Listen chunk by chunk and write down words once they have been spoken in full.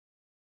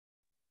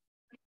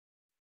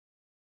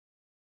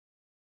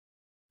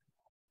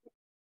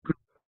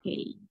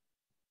Okay.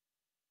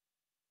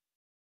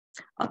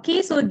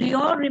 Okay, so do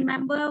you all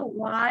remember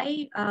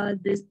why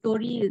this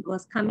story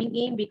was coming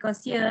in?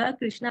 Because here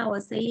Krishna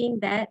was saying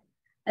that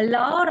a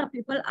lot of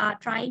people are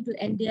trying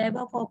to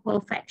endeavor for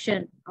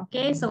perfection.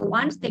 Okay, so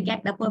once they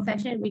get the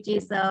perfection, which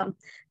is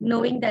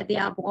knowing that they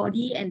are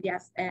body and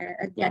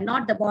they are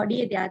not the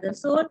body, they are the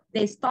soul,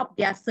 they stop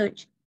their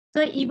search.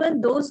 So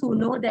even those who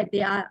know that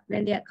they are,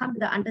 when they come to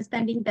the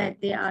understanding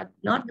that they are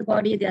not the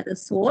body, they are the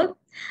soul,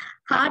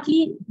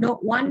 hardly no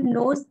one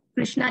knows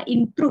Krishna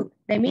in truth.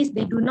 That means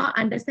they do not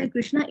understand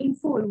Krishna in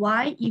full.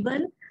 Why?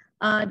 Even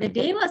the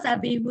devas are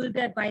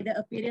bewildered by the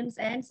appearance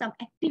and some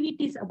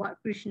activities about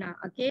Krishna.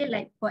 Okay,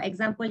 like for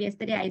example,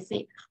 yesterday I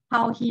said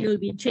how he will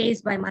be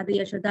chased by Mother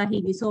Yashoda.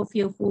 He'll be so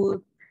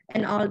fearful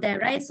and all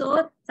that, right?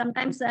 So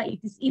sometimes it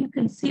is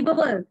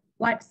inconceivable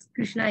what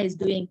Krishna is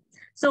doing.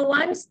 So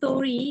one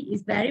story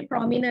is very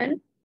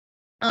prominent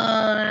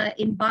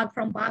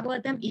from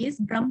Bhagavatam is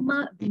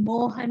Brahma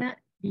Vimohana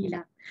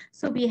Leela.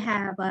 So we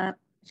have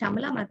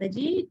Shamala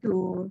Mataji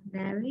to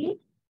narrate.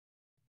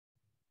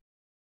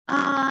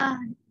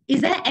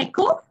 Is there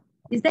echo?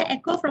 Is there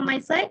echo from my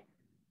side?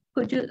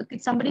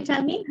 Could somebody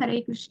tell me?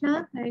 Hare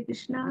Krishna,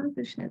 Krishna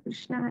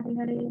Krishna, Hare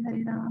Hare,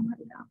 Hare Ram,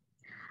 Hare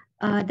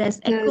Ram. There's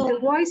echo. The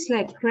voice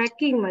like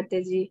cracking,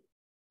 Mataji.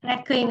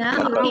 Cracking,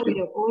 Something wrong with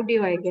your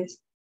audio, I guess.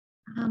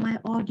 My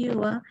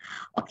audio.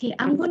 Okay,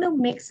 I'm going to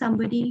make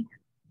somebody.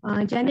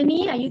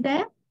 Janani, are you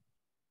there?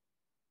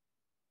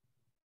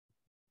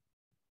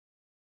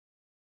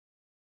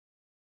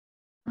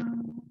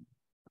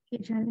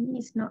 Okay, Janani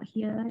is not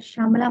here.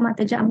 Shamala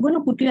Mataji, I'm going to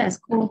put you as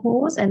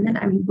co-host and then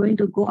I'm going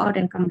to go out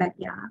and come back.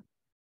 Yeah.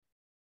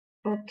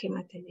 Okay,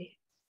 Mataji.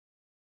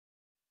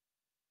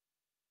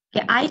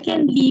 Okay, I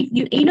can leave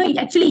you. You know,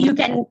 actually, you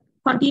can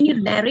continue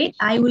to narrate.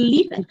 I will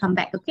leave and come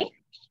back. Okay.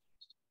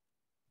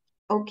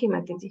 Okay,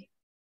 Mataji.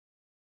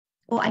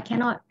 Oh, I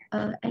cannot.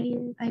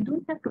 I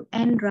don't have to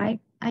end, right?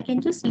 I can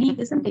just leave,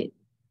 isn't it?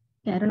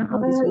 Okay, I don't know how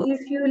this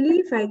works. If you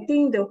leave, I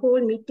think the whole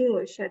meeting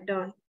will shut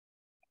down.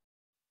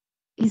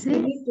 Is it?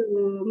 You need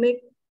to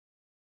make.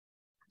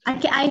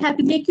 Okay, I have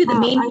to make you the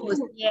main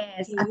host.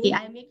 Yes. Okay,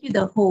 I make you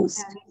the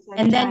host,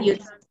 and then you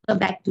transfer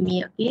back to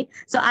me. Okay.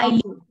 So I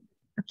leave.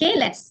 Okay.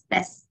 Let's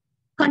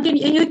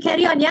continue. You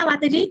carry on, yeah,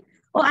 Mataji.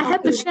 Oh, I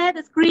have to share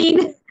the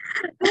screen.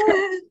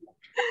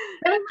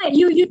 Never mind.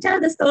 You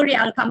tell the story.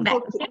 I'll come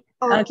back.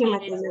 Okay,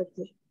 Mataji.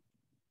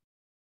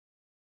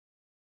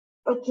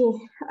 Okay.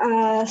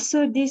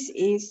 So this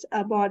is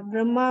about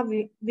Brahma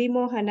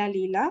Vimohana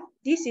Leela.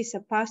 This is a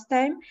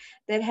pastime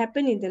that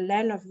happened in the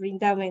land of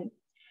Vrindavan.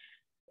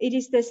 It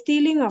is the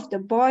stealing of the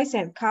boys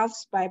and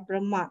calves by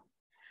Brahma.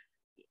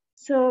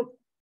 So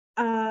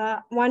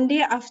one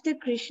day after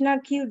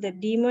Krishna killed the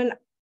demon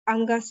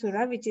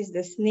Angasura, which is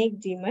the snake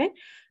demon,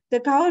 the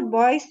cowherd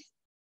boys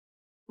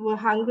were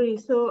hungry.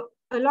 So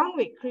along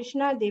with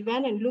Krishna, they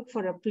went and looked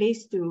for a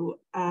place to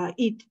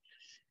eat.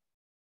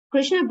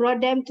 Krishna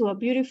brought them to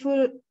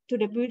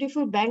the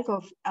beautiful bank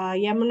of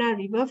Yamuna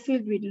river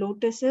filled with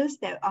lotuses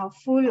that are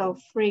full of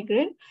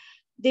fragrance.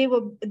 There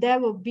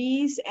were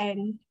bees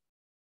and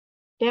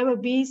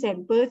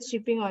birds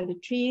chirping on the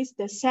trees.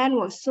 The sand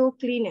was so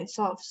clean and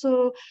soft.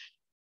 So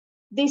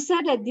they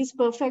sat at this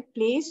perfect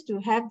place to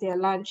have their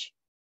lunch.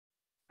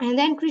 And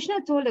then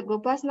Krishna told the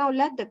Gopas, now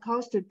let the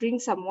cows to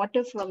drink some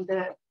water from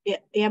the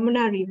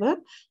Yamuna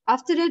river.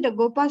 After that, the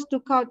Gopas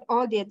took out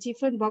all their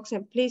tiffin box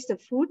and placed the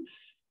food.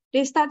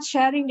 They start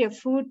sharing their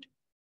food,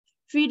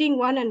 feeding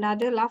one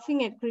another,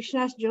 laughing at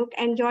Krishna's joke,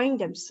 enjoying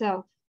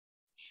themselves.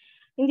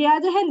 On the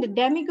other hand, the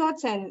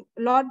demigods and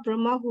Lord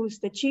Brahma, who is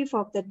the chief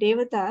of the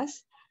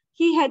Devatas,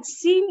 he had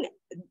seen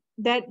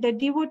that the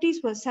devotees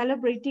were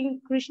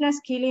celebrating Krishna's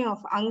killing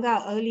of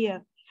Anga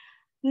earlier.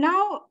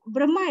 Now,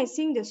 Brahma is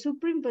seeing the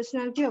Supreme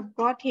Personality of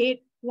Godhead,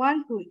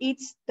 one who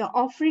eats the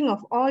offering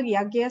of all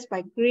yagyas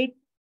by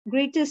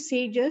greatest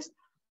sages,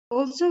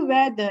 also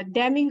where the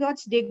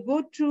demigods, they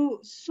go through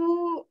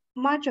so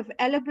much of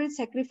elaborate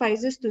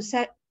sacrifices to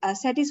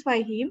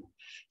satisfy him.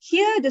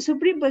 Here, the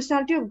Supreme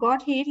Personality of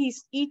Godhead,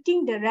 he's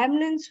eating the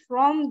remnants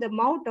from the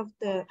mouth of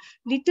the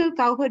little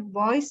cowherd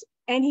boys,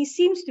 and he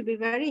seems to be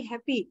very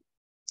happy.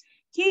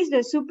 He is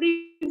the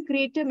Supreme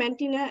Creator,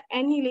 Maintainer,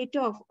 Annihilator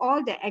of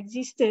all the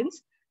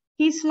existence.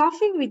 He's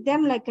laughing with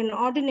them like an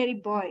ordinary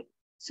boy.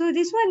 So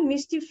this one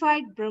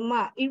mystified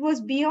Brahma. It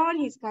was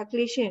beyond his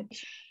calculation.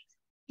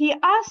 He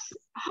asked,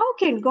 how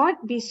can God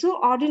be so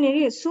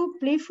ordinary and so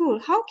playful?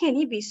 How can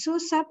he be so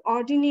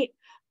subordinate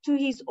to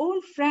his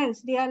own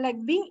friends? They are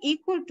like being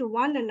equal to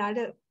one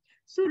another.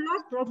 So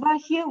Lord Brahma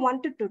here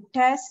wanted to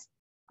test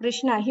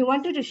Krishna. He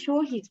wanted to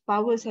show his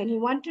powers and he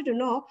wanted to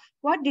know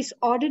what this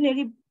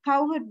ordinary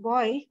cowherd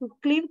boy who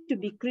claimed to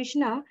be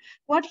Krishna,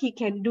 what he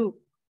can do.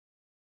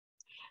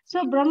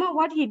 So Brahma,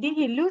 what he did,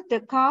 he loosed the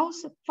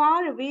cows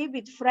far away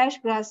with fresh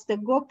grass. The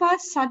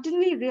Gopas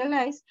suddenly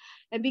realized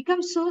and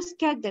became so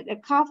scared that the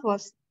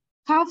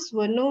calves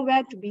were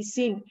nowhere to be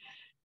seen.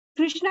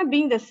 Krishna,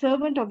 being the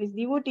servant of his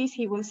devotees,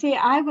 he will say,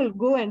 I will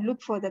go and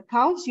look for the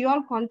cows. You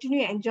all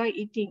continue to enjoy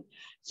eating.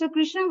 So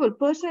Krishna will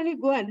personally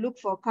go and look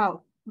for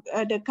cow.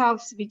 the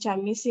cows which are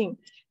missing.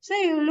 So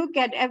you look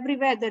at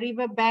everywhere, the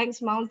river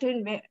banks,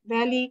 mountain,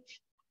 valley,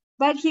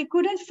 but he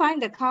couldn't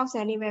find the cows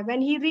anywhere.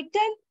 When he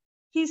returned,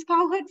 his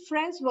cowherd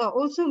friends were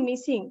also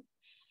missing.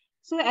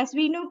 So as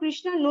we know,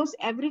 Krishna knows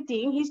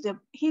everything. He's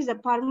the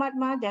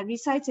Paramatma that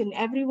resides in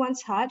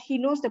everyone's heart. He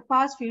knows the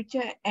past,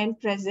 future, and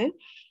present.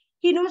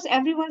 He knows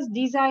everyone's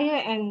desire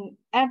and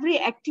every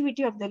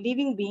activity of the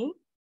living being.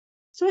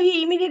 So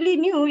he immediately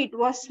knew it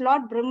was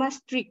Lord Brahma's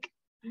trick.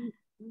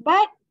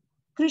 But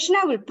Krishna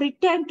will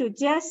pretend to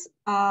just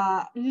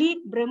lead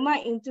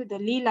Brahma into the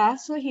Leela.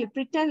 So he'll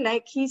pretend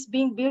like he's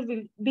being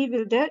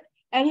bewildered,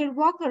 and he'll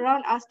walk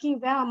around asking,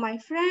 where are my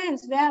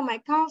friends? Where are my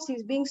cows?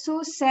 He's being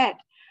so sad.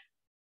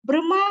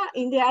 Brahma,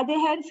 in the other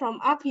hand, from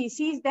up, he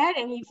sees that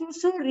and he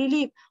feels so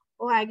relieved.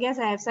 Oh, I guess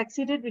I have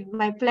succeeded with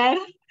my plan.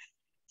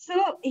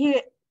 So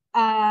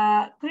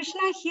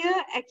Krishna here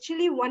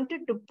actually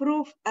wanted to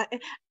prove,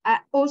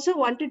 also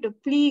wanted to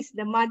please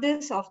the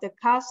mothers of the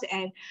cows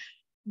and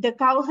the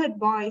cowherd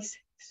boys.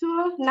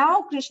 So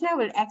now Krishna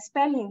will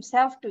expand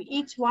himself to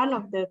each one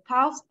of the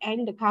cows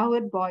and the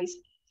cowherd boys.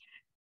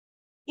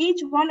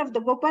 Each one of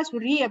the Gopas will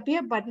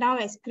reappear, but now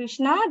as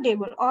Krishna, they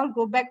will all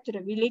go back to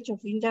the village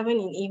of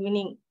Vrindavan in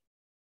evening.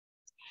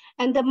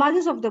 And the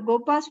mothers of the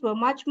Gopas were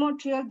much more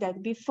thrilled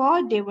than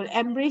before. They will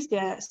embrace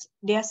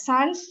their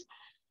sons.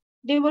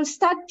 They will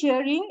start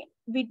tearing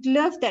with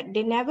love that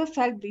they never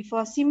felt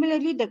before.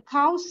 Similarly, the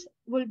cows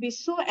will be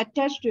so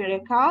attached to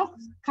their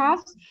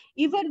calves,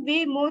 even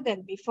way more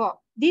than before.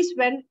 This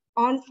went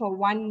on for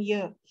 1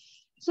 year.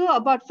 So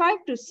about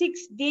 5 to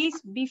 6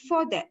 days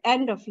before the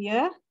end of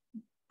year,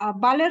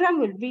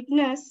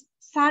 Balaram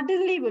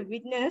suddenly will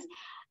witness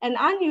an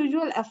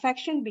unusual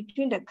affection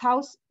between the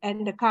cows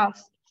and the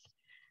calves.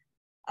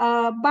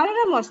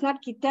 Balaram was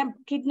not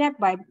kidnapped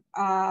by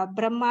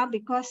Brahma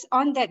because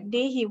on that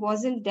day he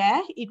wasn't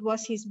there. It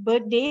was his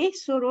birthday,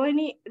 so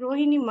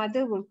Rohini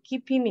mother will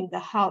keep him in the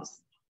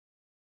house.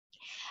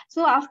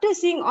 So after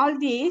seeing all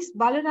this,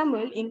 Balaram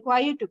will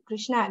inquire to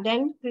Krishna.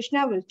 Then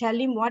Krishna will tell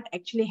him what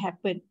actually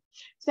happened.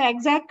 So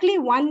exactly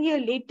 1 year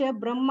later,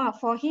 Brahma,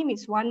 for him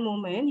is one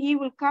moment, he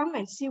will come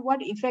and see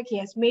what effect he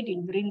has made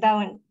in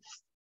Vrindavan.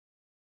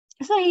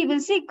 So he will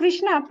see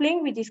Krishna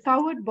playing with his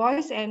cowherd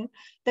boys and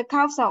the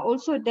calves are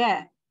also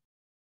there.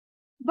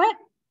 But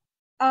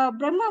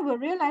Brahma will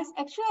realize,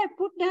 actually I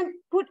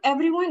put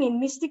everyone in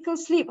mystical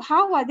sleep.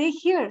 How are they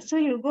here? So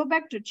he'll go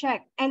back to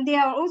check and they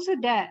are also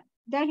there.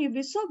 Then he'll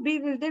be so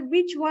bewildered,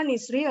 which one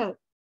is real?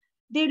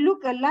 They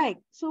look alike.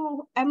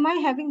 So am I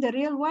having the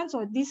real ones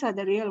or these are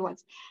the real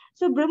ones?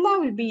 So Brahma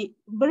will be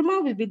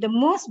the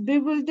most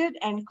bewildered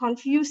and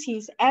confused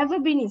he's ever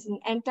been in his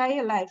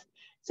entire life.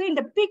 So in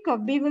the peak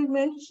of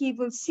bewilderment, he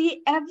will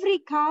see every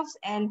calves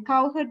and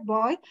cowherd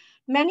boy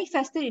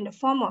manifested in the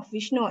form of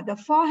Vishnu, the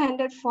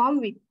four-handed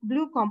form with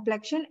blue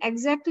complexion,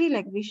 exactly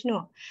like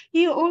Vishnu.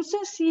 He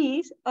also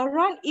sees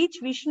around each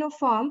Vishnu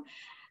form,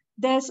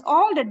 there's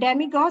all the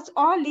demigods,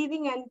 all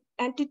living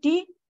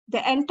entity,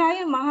 the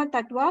entire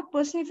Mahatattva,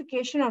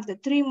 personification of the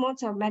three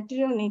modes of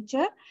material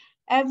nature,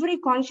 every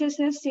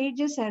consciousness,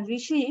 sages and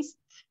rishis,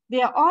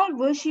 they are all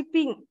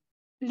worshipping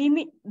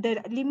the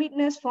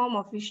limitless form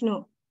of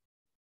Vishnu.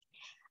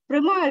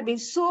 Brahma will be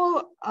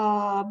so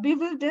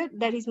bewildered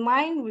that his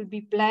mind will be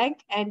blank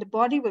and the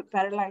body will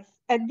paralyze.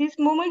 At this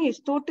moment, he's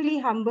totally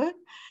humble.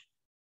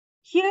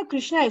 Here,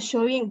 Krishna is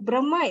showing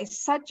Brahma is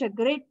such a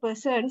great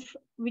person,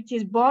 which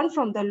is born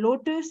from the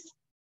lotus,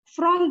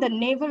 from the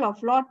navel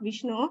of Lord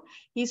Vishnu.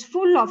 He's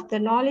full of the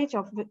knowledge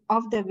of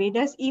the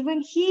Vedas.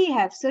 Even he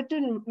has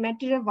certain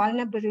material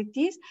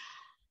vulnerabilities.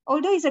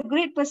 Although he's a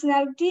great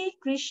personality,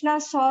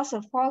 Krishna saw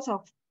a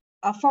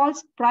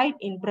false pride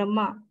in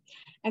Brahma.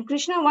 And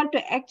Krishna wants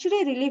to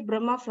actually relieve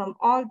Brahma from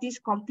all this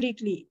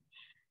completely.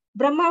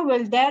 Brahma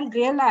will then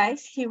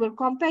realize, he will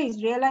compare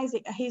his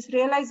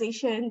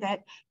realization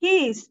that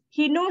he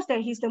knows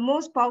that he's the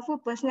most powerful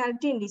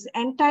personality in this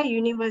entire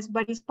universe,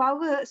 but his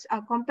powers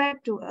are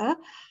compared to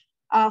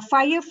a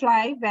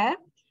firefly, where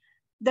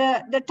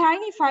the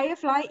tiny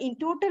firefly in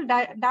total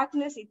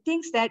darkness, it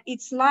thinks that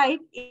its light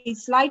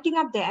is lighting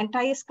up the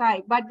entire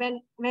sky. But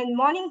when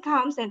morning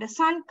comes and the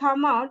sun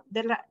comes out,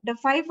 the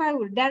firefly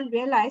will then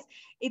realize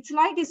its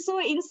light is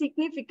so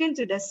insignificant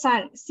to the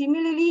sun.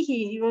 Similarly,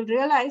 he will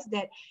realize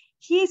that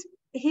he's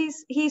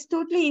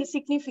totally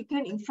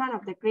insignificant in front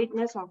of the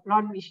greatness of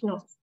Lord Vishnu.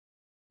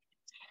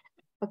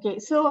 Okay,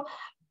 so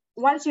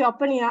once you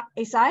open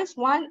his eyes,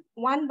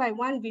 one by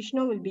one,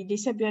 Vishnu will be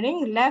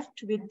disappearing,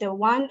 left with the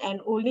one and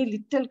only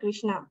little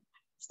Krishna,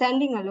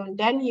 standing alone.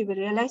 Then he will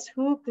realize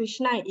who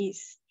Krishna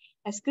is.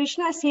 As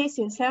Krishna says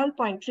in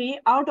 7.3,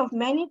 out of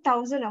many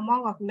thousand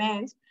among of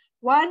men,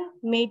 one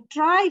may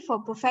try for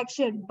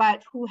perfection,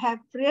 but who have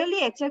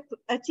really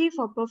achieved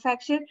for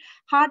perfection,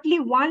 hardly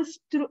once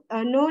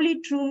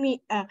hardly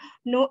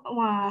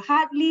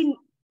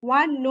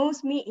one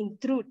knows me in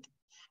truth.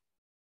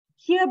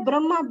 Here,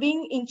 Brahma,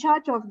 being in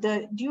charge of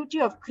the duty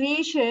of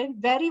creation,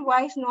 very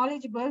wise,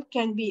 knowledgeable,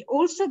 can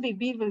also be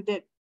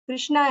bewildered.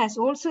 Krishna has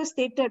also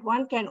stated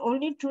one can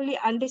only truly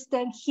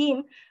understand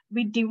him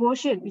with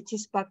devotion, which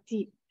is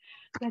bhakti.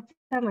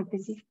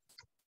 Mataji.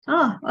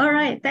 Oh, all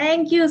right.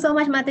 Thank you so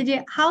much,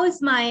 Mataji. How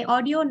is my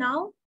audio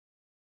now?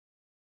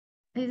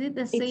 Is it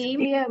the same? It's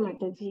clear,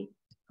 Mataji.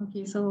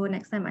 Okay, so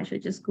next time I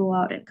should just go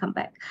out and come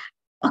back.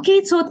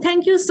 Okay, so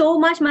thank you so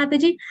much,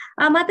 Mataji.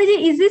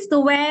 Mataji, is this the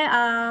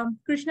where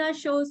Krishna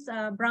shows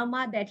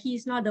Brahma that he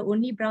is not the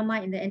only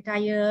Brahma in the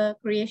entire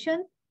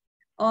creation?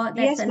 Or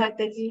that's Yes,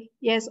 Mataji.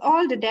 Yes,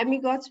 all the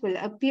demigods will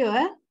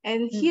appear,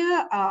 and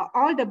here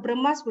all the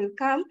Brahmas will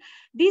come.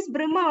 This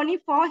Brahma only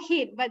 4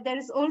 heads, but there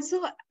is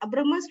also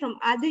Brahmas from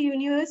other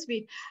universe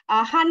with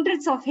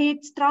hundreds of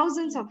heads,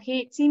 thousands of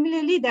heads.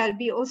 Similarly, there will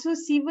be also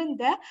Sivan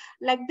there.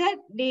 Like that,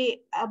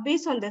 they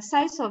based on the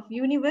size of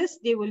universe,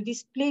 they will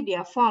display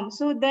their form.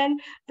 So then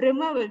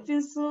Brahma will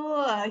feel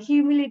so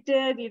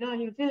humiliated. You know,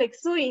 he'll feel like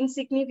so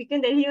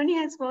insignificant that he only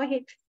has 4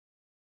 heads.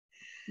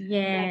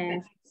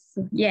 Yes.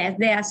 Yes,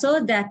 there are.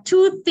 So there are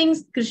 2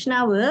 things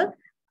Krishna will.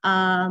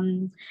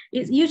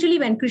 It's usually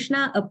when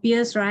Krishna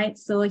appears, right?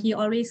 So he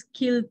always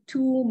killed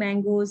 2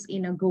 mangoes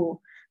in a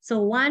go. So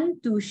one,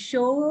 to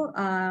show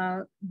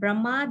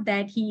Brahma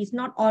that he is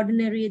not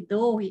ordinary,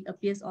 though he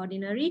appears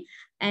ordinary.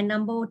 And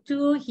number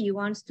 2, he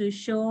wants to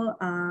show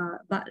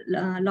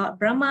Lord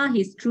Brahma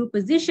his true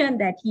position,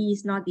 that he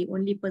is not the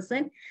only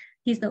person.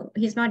 He's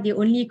not the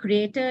only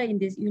creator in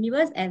this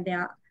universe, and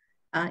there are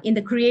in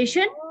the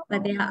creation,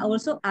 but there are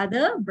also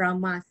other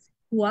Brahmas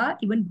who are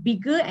even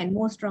bigger and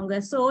more stronger.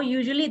 So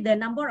usually the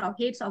number of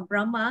heads of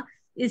Brahma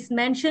is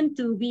mentioned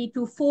to be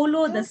to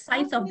follow the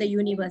size of the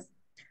universe.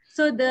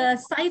 So the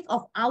size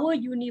of our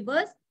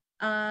universe,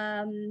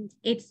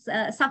 it's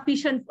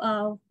sufficient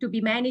to be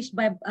managed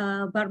by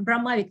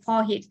Brahma with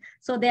 4 heads.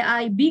 So there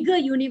are bigger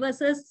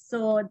universes.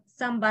 So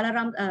some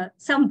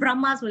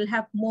Brahmas will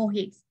have more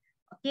heads.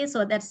 Okay,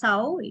 so that's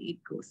how it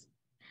goes.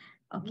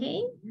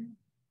 Okay.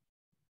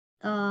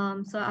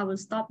 So I will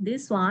stop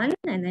this one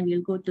and then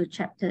we'll go to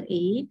chapter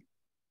 8.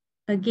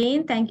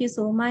 Again, thank you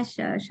so much,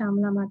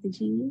 Shamla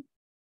Mataji.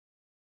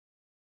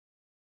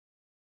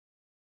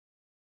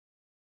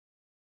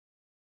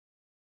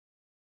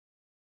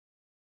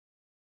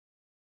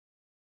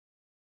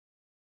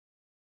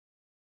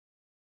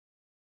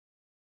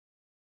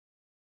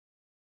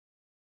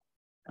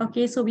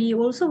 Okay, so we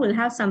also will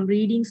have some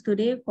readings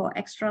today for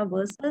extra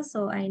verses.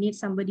 So I need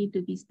somebody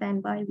to be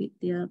standby with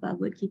the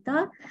Bhagavad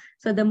Gita.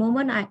 So the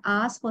moment I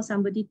ask for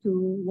somebody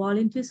to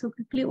volunteer, so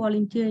quickly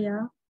volunteer,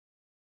 yeah.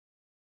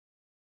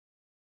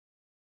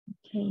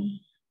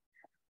 Okay.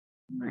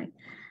 All right.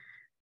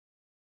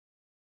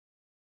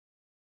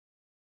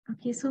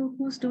 Okay, so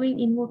who's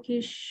doing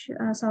invocation?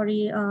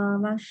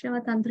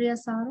 Vaishnava Tantriya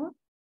Sara?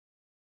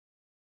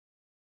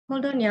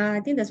 Hold on, yeah,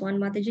 I think there's one.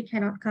 Mataji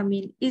cannot come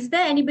in. Is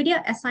there anybody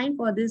assigned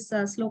for this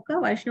sloka,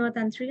 Vaishnava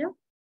Tantriya?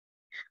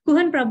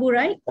 Kuhan Prabhu,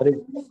 right?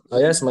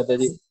 Yes,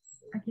 Mataji.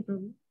 Okay,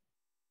 Prabhu.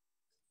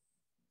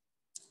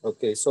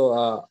 Okay,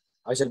 so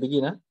I shall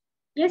begin. Huh?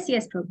 Yes,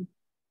 Prabhu.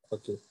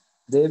 Okay.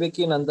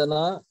 Devaki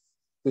Nandana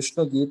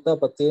Krishna Gita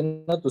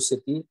Patena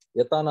Tusiti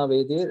Yatana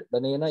Vedir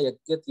Danena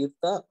Yakya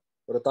Tirtha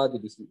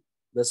Vratadibihi.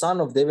 The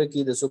son of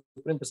Devaki, the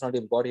Supreme Personality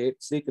of Godhead,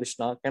 Sri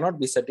Krishna, cannot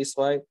be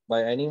satisfied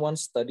by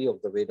anyone's study of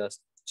the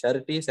Vedas,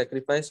 charity,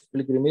 sacrifice,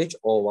 pilgrimage,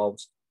 or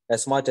vows,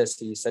 as much as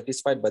he is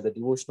satisfied by the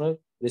devotional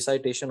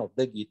recitation of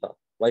the Gita.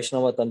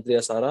 Vaishnava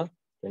Tantriya Sara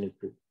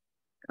 22.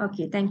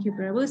 Okay, thank you,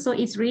 Prabhu. So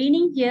it's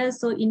raining here,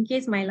 so in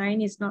case my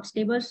line is not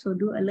stable, so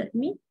do alert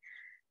me.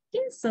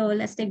 Okay, so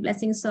let's take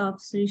blessings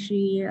of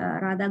Sri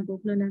Radha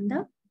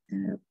Gokulananda.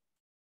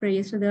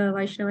 Prayers to the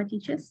Vaishnava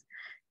teachers,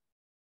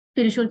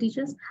 spiritual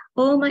teachers.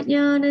 Om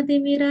Ajnana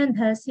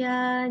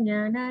Timirandhasya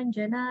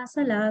Jnananjana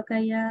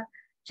Salakaya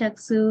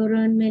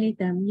Chaksurun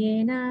Militam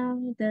Yena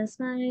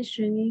Tasmai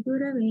Shri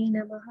Gurave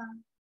Namaha.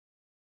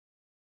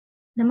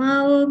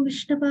 Namo Om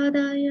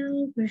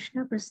Vishnapadaya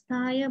Krishna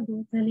Prasthaya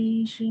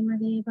Bhutale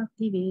Srimade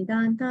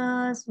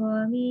Bhaktivedanta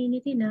Swami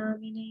Niti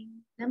Namine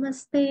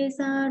Namaste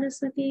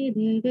Saraswati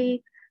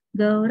Deve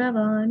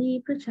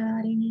Gauravani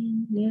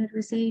Pracharini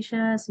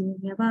Nirvisesha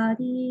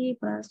Sunyavadi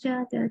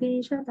Paschatya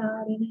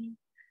Deshatarine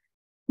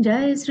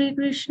Jai Sri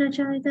Krishna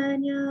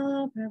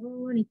Chaitanya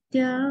Prabhu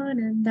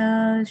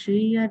Nityananda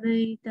Shri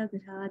Advaita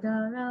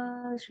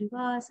Gadadara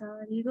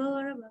Srivasadi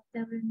Gaura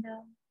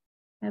Bhaktavrinda.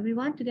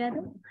 Everyone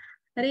together.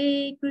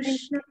 Hare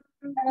Krishna.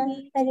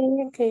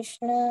 Hare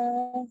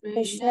Krishna,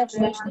 Krishna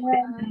Krishna,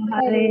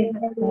 Hare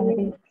Hare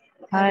Hare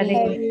Hare,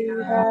 Hare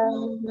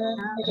Rama,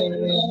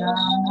 Hare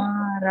Rama,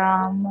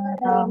 Rama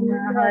Rama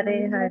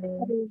Hare Hare.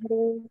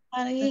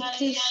 Hare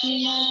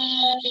Krishna,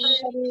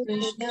 Hare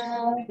Krishna,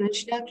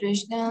 Krishna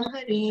Krishna,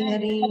 Hare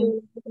Hare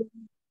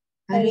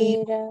Hare,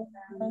 Hare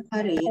Rama,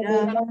 Hare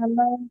Hare Rama,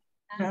 Rama,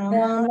 Rama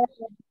Rama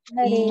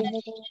Hare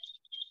Hare.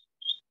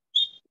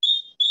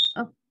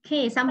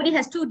 Okay, somebody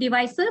has 2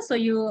 devices, so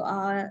you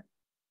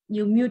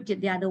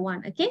muted the other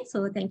one. Okay,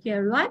 so thank you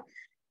everyone.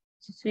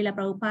 Srila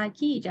Prabhupada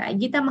ki jai.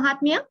 Gita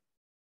Mahatmya.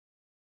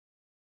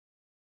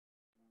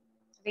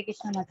 Hare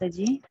Krishna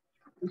Mataji.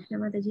 Krishna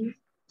Mataji.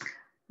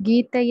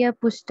 Gitaya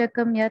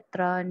Pushtakam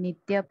Yatra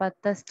Nitya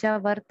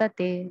Patascha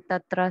Vartate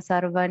Tatra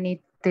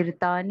Sarvani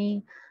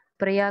Tirtani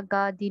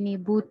Prayagadini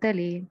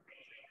Bhutale.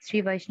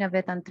 Sri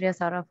Vaishnava Tantriya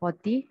Sara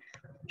 40.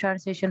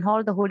 Translation: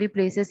 all the holy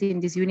places in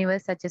this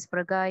universe, such as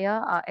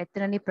Pragaya, are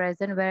eternally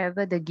present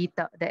wherever the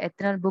Gita, the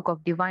eternal book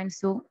of divine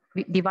song,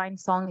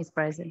 is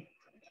present.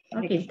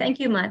 Okay, thank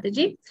you,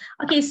 Mataji.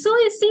 Okay, so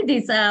you see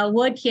this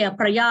word here,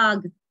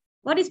 Prayag.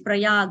 What is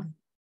Prayag?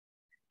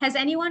 Has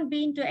anyone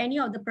been to any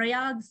of the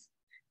Prayags?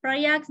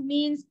 Prayag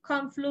means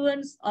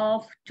confluence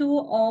of two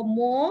or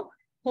more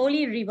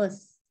holy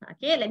rivers.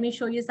 Okay, let me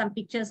show you some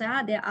pictures.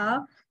 There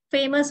are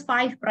famous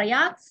 5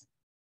 Prayags.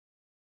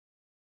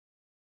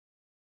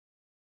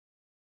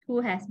 Who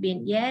has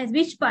been? Yes,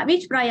 which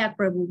Prayag,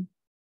 Prabhu?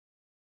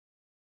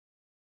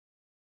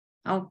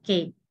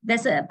 Okay,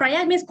 there's a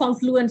Prayag means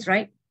confluence,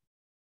 right?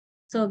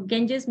 So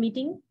Ganges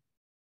meeting,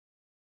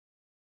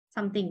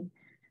 something.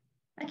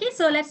 Okay,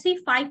 so let's see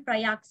 5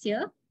 Prayags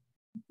here.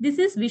 This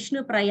is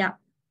Vishnu Prayag.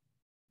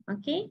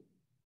 Okay,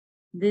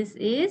 this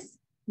is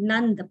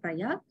Nanda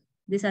Prayag.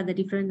 These are the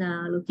different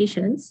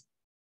locations.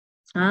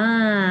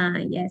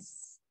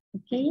 Yes.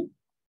 Okay.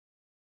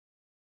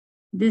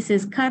 This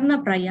is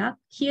Karna Prayag.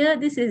 Here,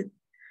 this is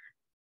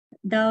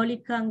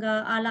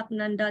Daulikanga,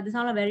 Alaknanda. These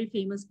are all very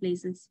famous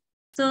places.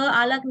 So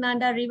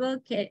Alaknanda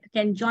River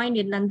can join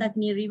with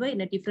Nandakini River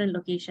in a different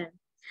location.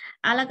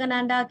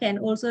 Alakananda can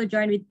also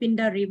join with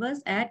Pinda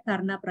rivers at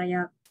Karna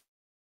Prayag.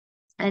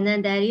 And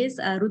then there is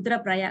Rudra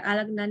Prayag.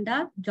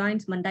 Alaknanda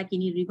joins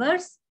Mandakini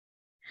rivers.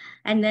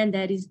 And then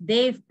there is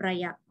Dev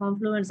Prayag,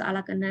 confluence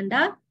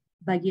Alakananda,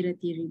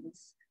 Bhagirathi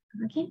rivers.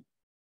 Okay.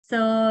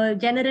 So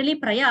generally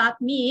Prayag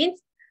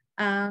means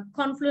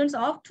confluence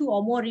of 2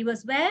 or more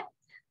rivers where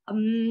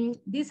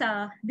these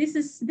are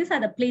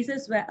the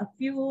places where a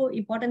few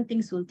important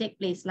things will take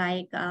place,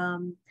 like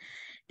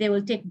they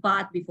will take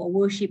bath before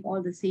worship.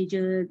 All the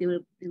sages they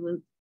will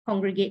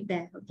congregate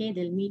there. Okay,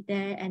 they'll meet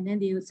there, and then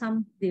they will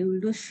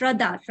do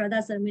Shraddha.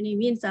 Shraddha ceremony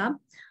means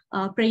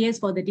prayers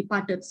for the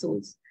departed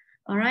souls.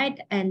 All right,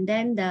 and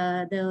then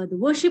the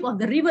worship of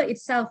the river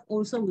itself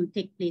also will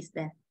take place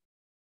there.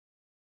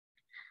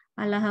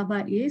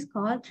 Allahabad is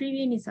called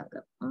Triveni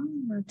Sangam.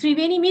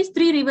 Triveni means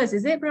 3 rivers,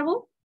 is it,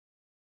 Prabhu?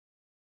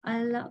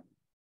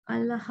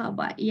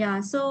 Allahabad. Yeah.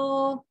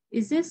 So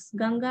is this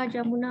Ganga,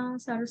 Jamuna,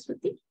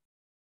 Saraswati?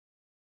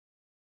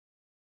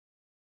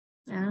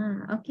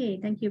 Okay.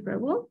 Thank you,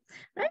 Prabhu.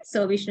 Right.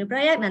 So Vishnu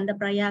Prayag, Nanda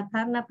Prayag,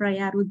 Karna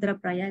Prayag, Rudra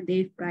Prayag,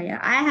 Dev Prayag.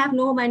 I have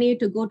no money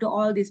to go to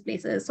all these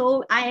places.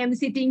 So I am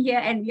sitting here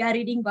and we are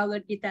reading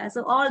Bhagavad Gita.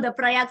 So all the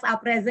Prayags are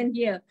present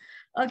here.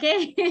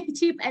 Okay.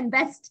 Cheap and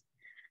best.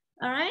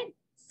 All right.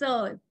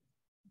 So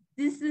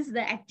this is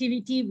the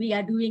activity we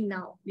are doing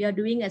now. We are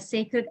doing a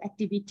sacred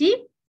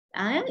activity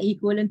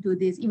equivalent to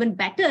this, even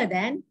better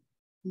than,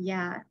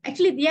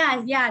 actually,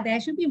 there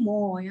should be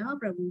more,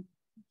 Prabhu.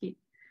 Okay.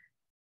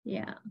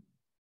 Yeah.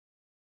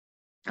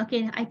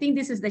 Okay, I think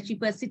this is the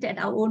cheapest, sit at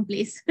our own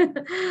place.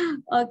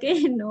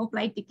 Okay, no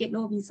flight ticket,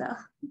 no visa.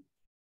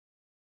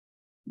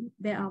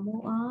 There are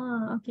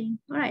more. Okay.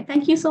 All right.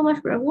 Thank you so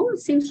much, Prabhu.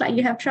 Seems like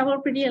you have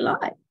traveled pretty a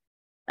lot.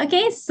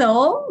 Okay,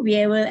 so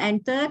we will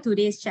enter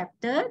today's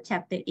chapter,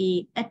 chapter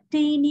 8,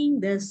 Attaining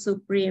the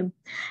Supreme.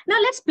 Now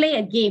let's play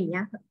a game,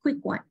 a quick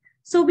one.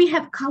 So we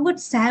have covered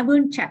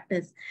 7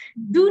 chapters.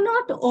 Do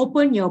not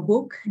open your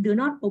book, do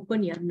not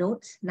open your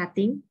notes,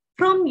 nothing.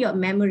 From your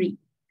memory,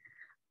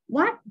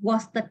 what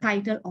was the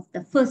title of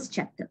the first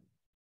chapter?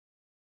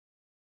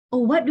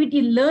 Or what did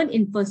you learn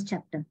in first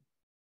chapter?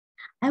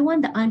 I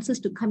want the answers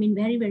to come in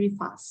very, very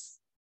fast.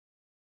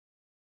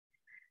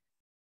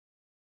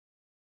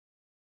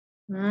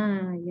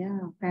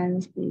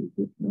 Parents play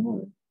good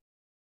role.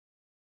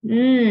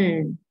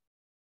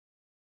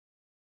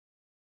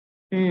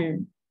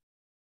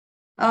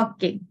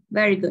 Okay,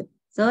 very good.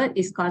 So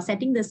it's called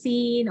setting the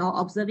scene or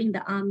observing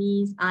the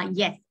armies.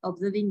 Yes,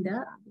 observing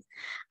the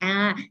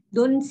armies.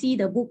 Don't see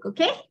the book,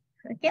 okay?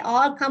 Okay,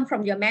 all come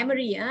from your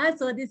memory.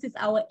 So this is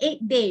our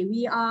 8th day.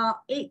 We are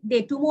 8th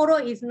day. Tomorrow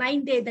is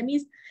 9th day. That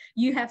means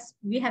we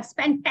have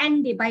spent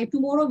 10 days. By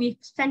tomorrow, we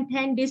spent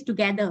 10 days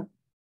together.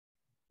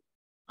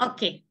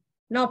 Okay,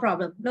 no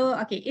problem. No,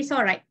 okay, it's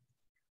all right.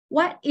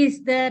 What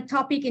is the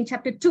topic in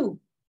chapter 2?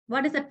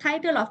 What is the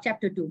title of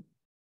chapter 2?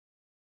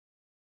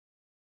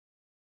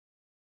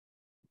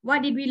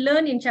 What did we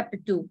learn in chapter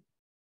 2?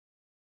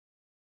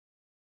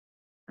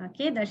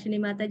 Okay, Darshini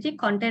Mataji,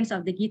 contents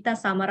of the Gita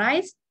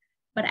summarized,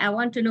 but I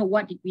want to know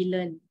what did we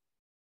learn?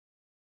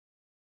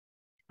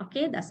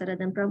 Okay,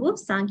 Dasaradan Prabhu,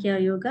 Sankhya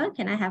Yoga.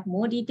 Can I have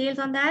more details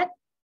on that?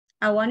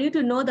 I want you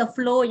to know the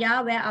flow,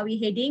 where are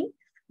we heading?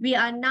 We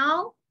are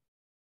now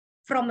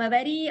from a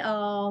very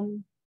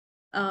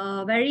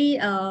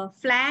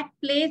flat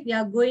place. We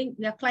are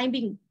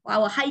climbing.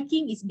 Our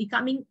hiking is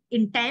becoming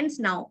intense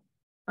now.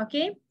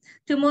 Okay,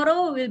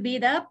 tomorrow will be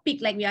the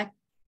peak, like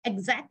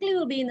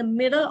we'll be in the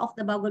middle of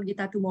the Bhagavad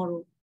Gita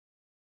tomorrow.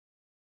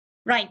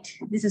 Right,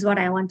 this is what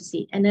I want to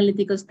see.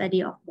 Analytical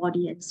study of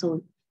body and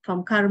soul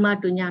from karma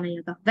to jnana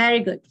yoga.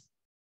 Very good.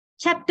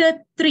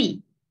 Chapter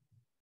 3.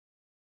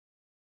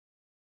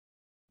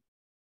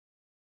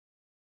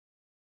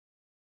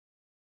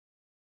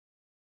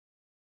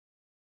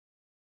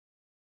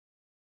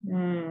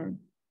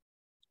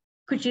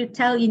 Could you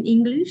tell in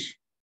English?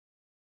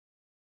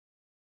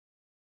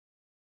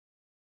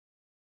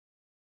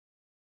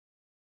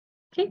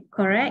 Okay,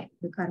 correct.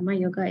 The Karma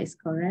Yoga is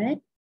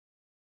correct.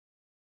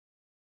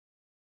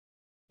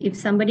 If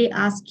somebody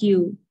asks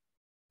you,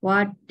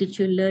 what did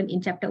you learn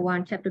in chapter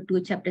 1, chapter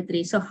 2, chapter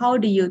 3? So how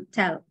do you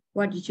tell?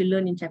 What did you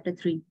learn in chapter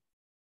 3?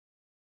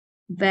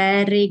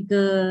 Very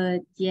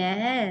good.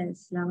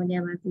 Yes. Lavanya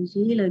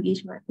Mataji,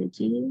 Logesh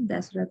Mataji,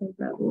 Dasratha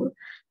Prabhu.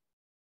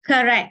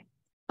 Correct.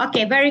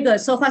 Okay, very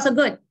good. So far, so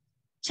good.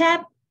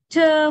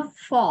 Chapter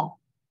 4.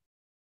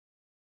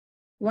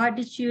 What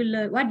did you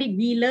learn? What did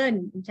we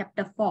learn in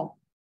chapter 4?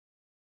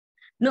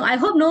 No, I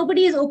hope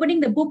nobody is opening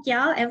the book,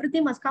 yeah?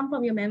 Everything must come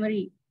from your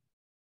memory.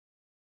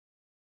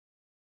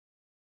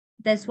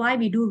 That's why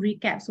we do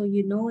recap, so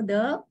you know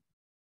the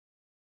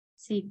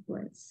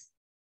sequence,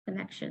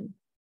 connection.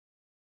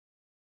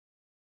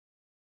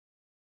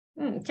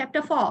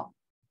 Chapter 4.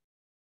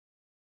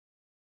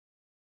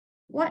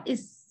 What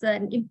is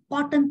an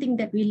important thing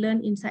that we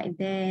learn inside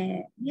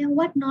there? Yeah,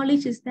 what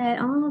knowledge is that?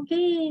 Oh,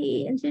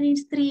 okay, ancient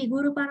history,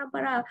 Guru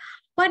Parampara.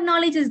 What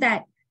knowledge is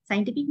that?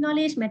 Scientific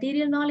knowledge,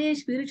 material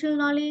knowledge, spiritual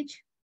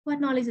knowledge? What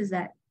knowledge is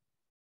that?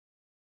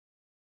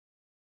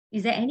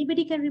 Is there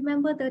anybody can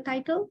remember the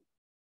title?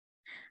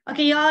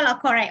 Okay, you all are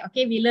correct.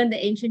 Okay, we learned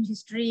the ancient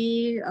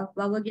history of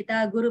Bhagavad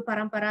Gita, Guru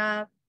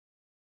Parampara.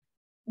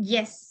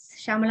 Yes,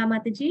 Shamala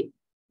Mataji.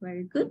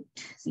 Very good.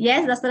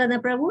 Yes, Dasarana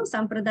Prabhu,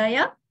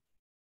 Sampradaya.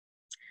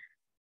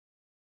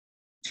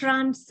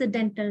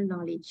 Transcendental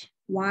knowledge.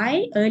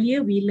 Why?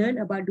 Earlier we learned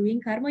about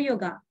doing Karma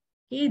Yoga.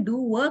 Okay, do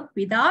work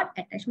without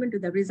attachment to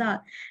the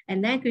result.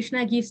 And then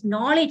Krishna gives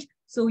knowledge.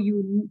 So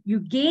you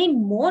gain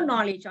more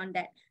knowledge on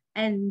that.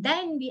 And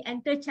then we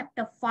enter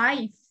chapter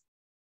 5.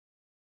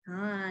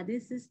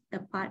 This is the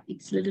part,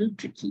 it's a little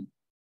tricky.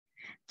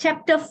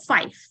 Chapter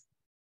 5.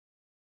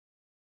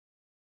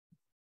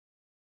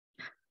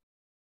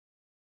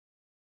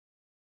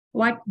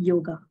 What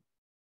yoga?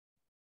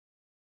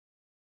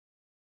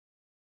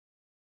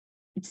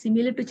 It's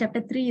similar to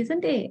chapter 3,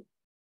 isn't it?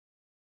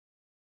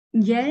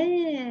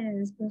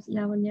 Yes,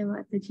 Lavanya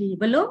Mataji.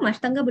 Belum?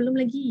 Ashtanga belum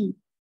lagi.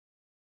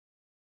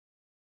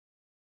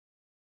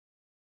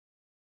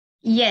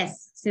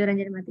 Yes,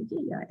 Sivaranjana Mataji,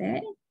 you are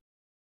there.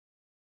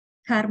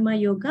 Karma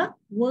Yoga,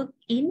 work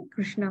in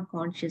Krishna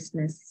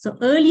consciousness. So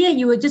earlier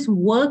you were just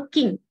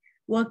working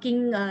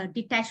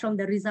detached from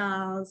the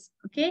results,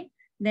 okay?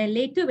 Then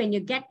later when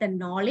you get the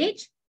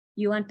knowledge,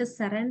 you want to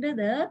surrender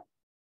the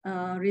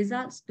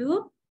results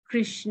to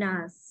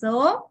Krishna.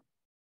 So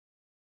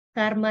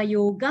Karma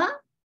Yoga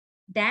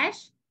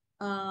dash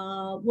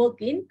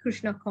work in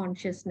Krishna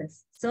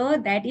consciousness. So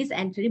that is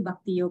entering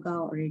Bhakti Yoga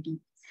already.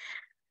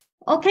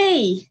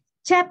 Okay,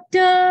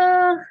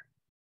 chapter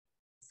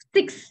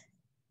 6.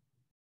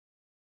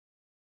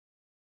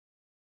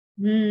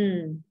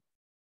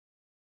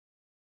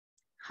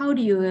 How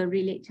do you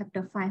relate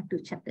chapter 5 to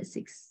chapter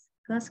 6?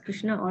 Because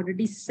Krishna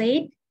already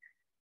said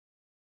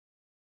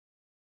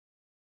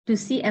to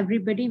see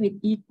everybody with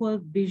equal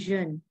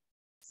vision.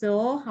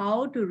 So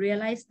how to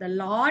realize the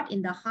Lord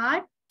in the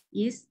heart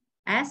is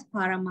as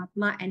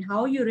Paramatma, and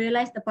how you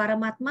realize the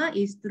Paramatma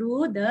is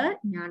through the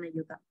Jnana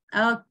Yoga.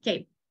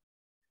 Okay.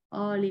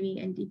 All living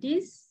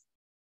entities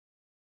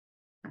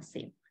are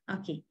same.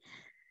 Okay.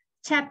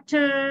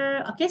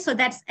 Okay, so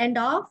that's end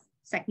of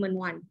segment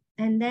 1.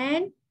 And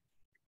then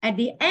at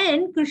the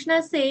end,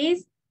 Krishna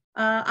says,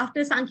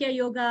 after Sankhya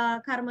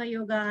Yoga, Karma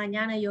Yoga,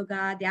 Jnana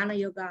Yoga, Dhyana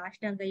Yoga,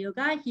 Ashtanga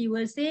Yoga, he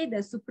will say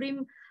the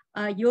supreme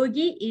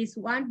yogi is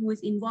one who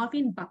is involved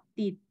in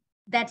bhakti.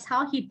 That's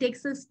how he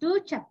takes us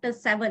to chapter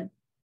 7.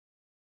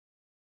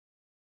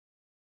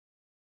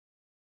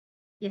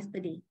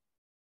 Yesterday.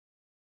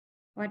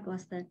 What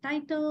was the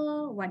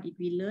title? What did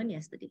we learn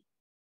yesterday?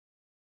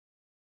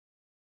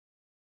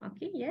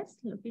 Okay, yes,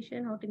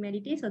 location, how to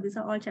meditate. So these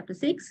are all chapter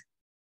 6.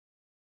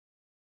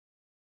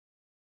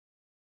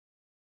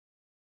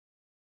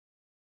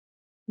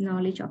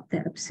 Knowledge of the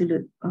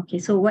absolute. Okay,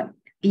 so what?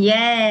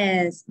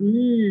 Yes.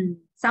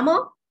 Some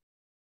more?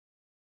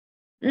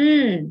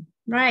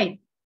 Right.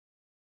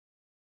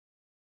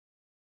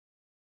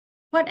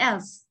 What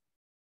else?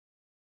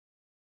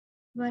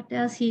 What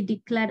else he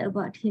declared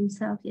about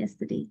himself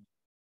yesterday?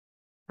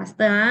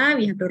 Faster,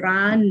 we have to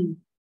run.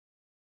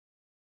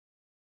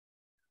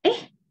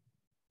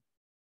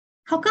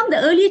 How come the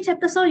earlier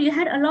chapters all you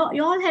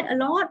all had a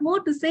lot more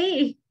to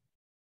say?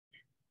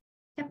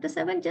 Chapter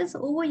 7 just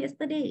over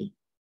yesterday.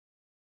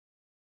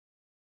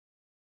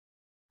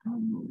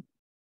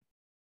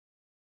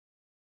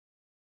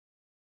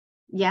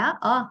 Yeah,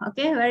 oh,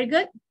 okay, very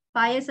good.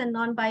 Pious and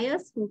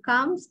non-pious who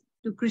comes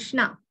to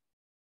Krishna.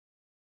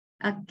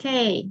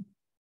 Okay,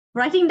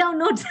 writing down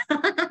notes.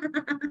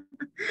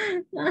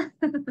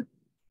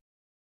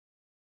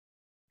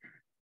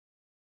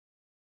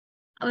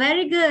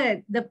 Very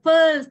good, the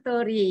pearl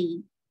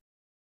story.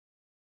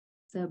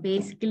 So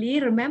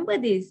basically, remember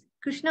this,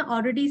 Krishna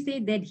already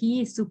said that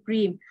he is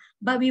supreme,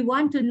 but we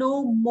want to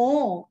know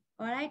more.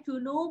 All right, to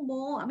know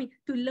more,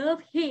 to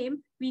love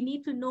him, we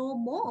need to know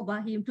more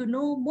about him. To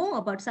know more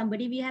about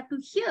somebody, we have to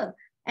hear.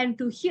 And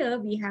to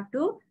hear,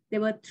 there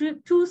were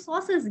two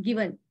sources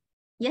given.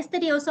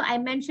 Yesterday also I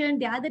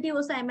mentioned, the other day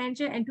also I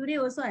mentioned, and today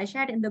also I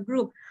shared in the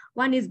group.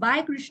 One is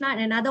by Krishna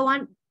and another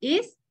one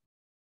is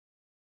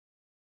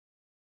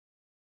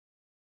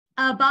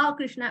about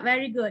Krishna.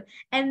 Very good.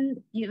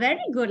 And very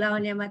good,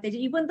 Lavanya Mataji.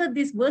 Even though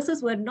these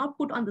verses were not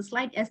put on the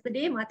slide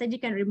yesterday,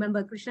 Mataji can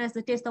remember. Krishna is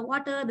the taste of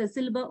water, the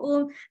silver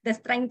om, the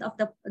strength of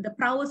the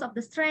prowess of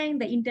the strength,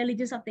 the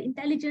intelligence of the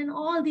intelligent,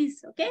 all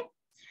these, okay?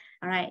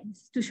 All right,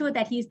 to show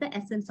that he is the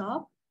essence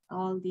of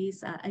all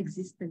these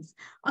existence.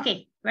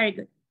 Okay, very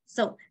good.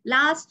 So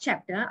last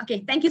chapter.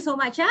 Okay, thank you so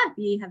much.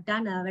 We have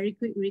done a very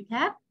quick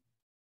recap.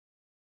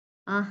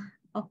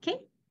 Okay,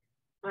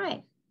 all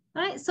right.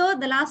 All right, so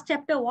the last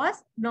chapter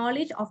was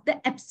knowledge of the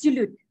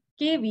absolute.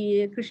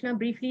 Okay, Krishna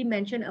briefly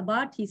mentioned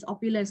about his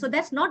opulence. So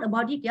that's not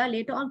about it. Yeah,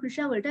 later on,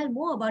 Krishna will tell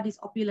more about his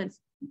opulence.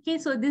 Okay,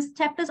 so these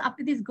chapters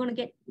after this is going to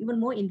get even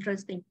more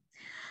interesting.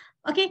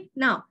 Okay,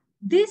 now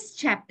this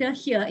chapter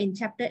here in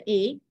chapter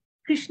 8,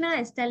 Krishna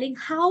is telling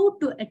how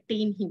to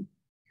attain him.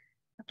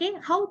 Okay,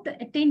 how to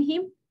attain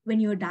him when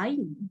you're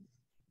dying.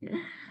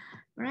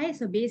 Right,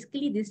 so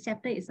basically this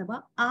chapter is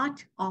about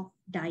art of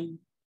dying.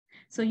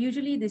 So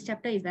usually this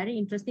chapter is very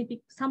interesting.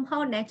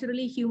 Somehow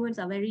naturally humans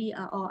are very,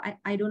 or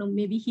I don't know,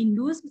 maybe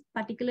Hindus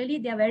particularly,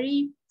 they are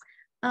very,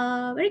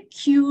 very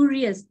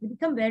curious. They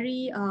become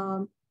very,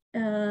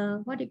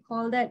 what do you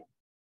call that?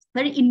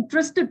 Very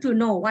interested to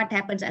know what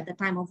happens at the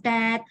time of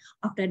death,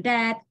 after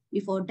death,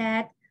 before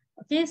death.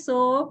 Okay,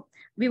 so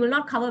we will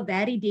not cover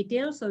very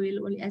detailed. So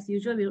we'll only, as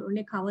usual, we'll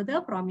only cover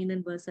the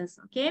prominent verses.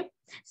 Okay,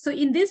 so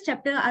in this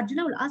chapter,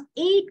 Arjuna will ask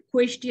 8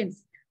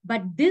 questions,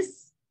 but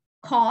this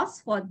course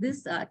for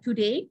this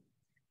today,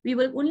 we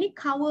will only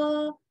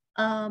cover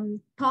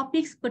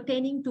topics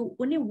pertaining to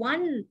only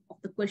one of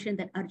the questions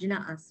that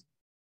Arjuna asked.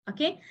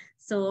 Okay,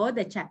 so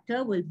the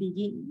chapter will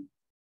begin.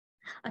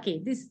 Okay,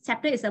 this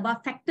chapter is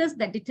about factors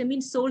that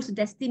determine soul's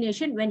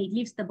destination when it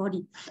leaves the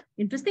body.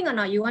 Interesting or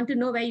not? You want to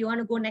know where you want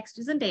to go next,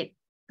 isn't it?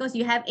 Because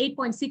you have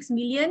 8.6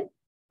 million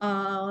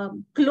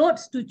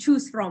clothes to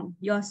choose from.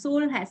 Your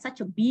soul has such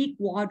a big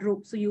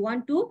wardrobe. So you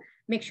want to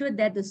make sure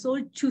that the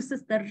soul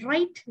chooses the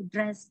right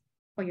dress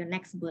for your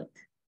next birth.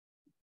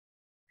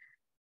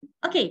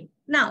 Okay,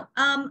 now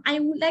I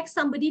would like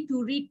somebody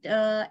to read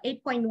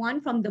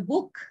 8.1 from the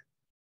book.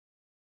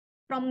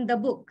 From the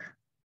book.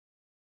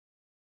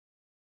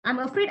 I'm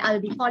afraid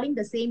I'll be calling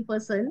the same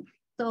person.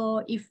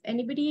 So if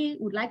anybody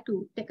would like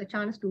to take a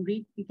chance to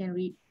read, you can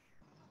read.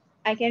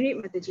 I can read,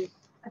 Mataji.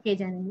 Okay,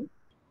 Janani.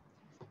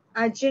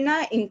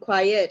 Arjuna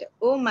inquired,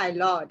 "O my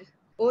Lord,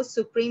 O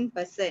Supreme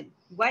Person,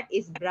 what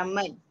is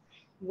Brahman?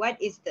 What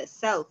is the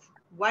Self?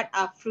 What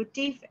are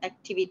fruitive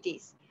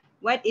activities?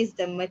 What is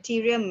the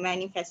material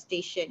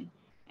manifestation?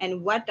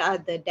 And what are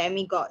the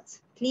demigods?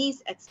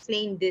 Please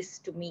explain this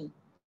to me."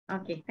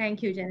 Okay,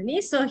 thank you,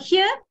 Janani. So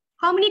here,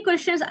 how many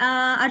questions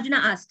Arjuna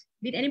asked?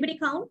 Did anybody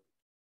count?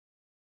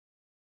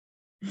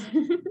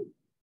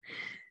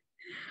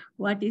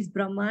 What is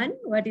Brahman?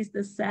 What is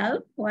the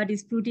self? What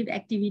is fruitive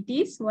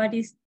activities? What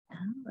is...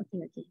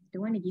 okay.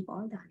 Don't want to give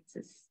all the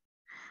answers.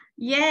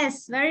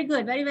 Yes, very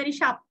good. Very, very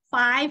sharp.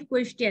 5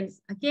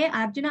 questions. Okay,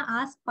 Arjuna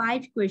asked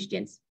 5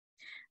 questions.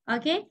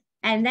 Okay,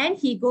 and then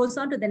he goes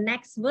on to the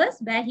next verse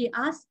where he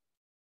asks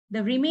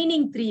the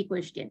remaining 3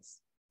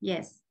 questions.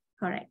 Yes,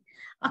 correct.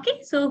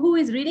 Okay, so who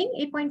is reading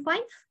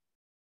 8.5?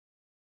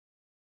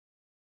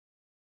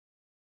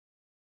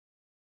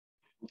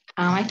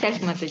 Myself,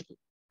 Mataji.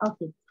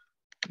 Okay.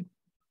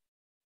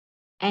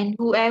 And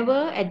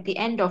whoever at the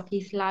end of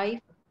his life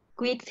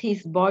quits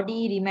his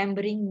body,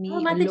 remembering me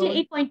Mataji,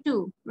 alone.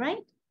 8.2,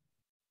 right?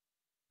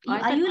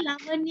 Are you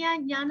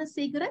Lavanya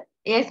Jnanasegaran?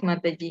 Yes,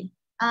 Mataji.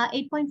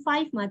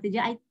 8.5,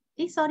 Mataji.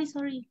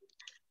 Sorry.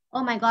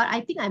 Oh my God,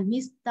 I think I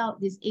missed out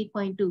this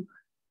 8.2.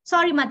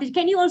 Sorry, Mataji.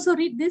 Can you also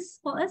read this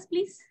for us,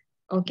 please?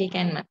 Okay,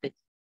 can Mataji.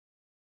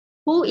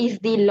 Who is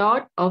the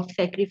Lord of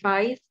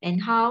sacrifice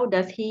and how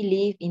does he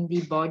live in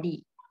the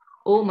body,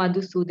 O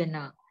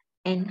Madhusudana?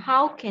 And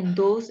how can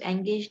those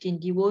engaged in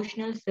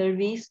devotional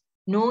service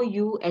know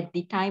you at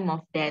the time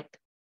of death?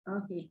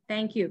 Okay,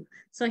 thank you.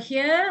 So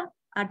here,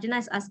 Arjuna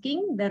is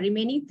asking the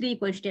remaining 3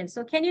 questions.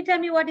 So can you tell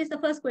me what is the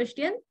first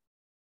question?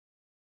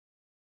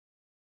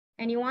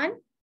 Anyone?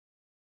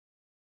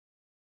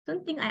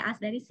 Don't think I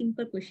asked very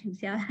simple questions.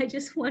 Yeah, I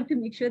just want to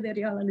make sure that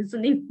you all are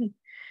listening.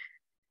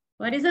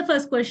 What is the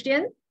first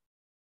question?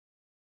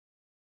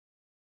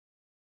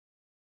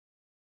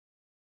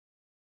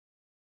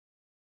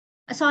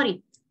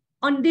 Sorry,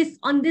 on this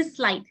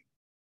slide.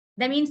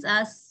 That means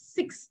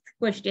 6th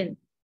question.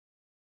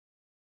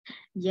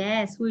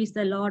 Yes, who is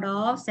the Lord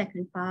of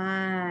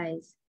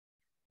sacrifice?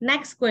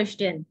 Next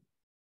question.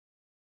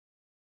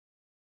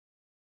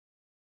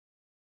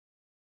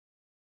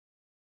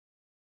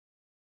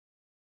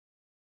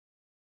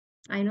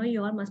 I know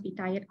you all must be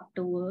tired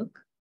after work.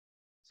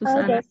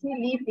 How does he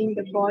live in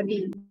the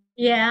body?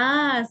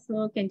 Yeah,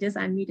 so can just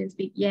unmute and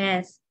speak.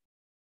 Yes.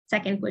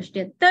 Second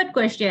question. Third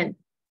question.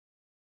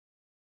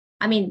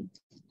 I mean,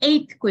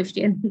 8th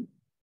question.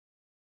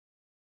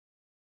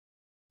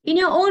 In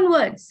your own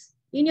words,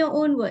 in your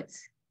own words.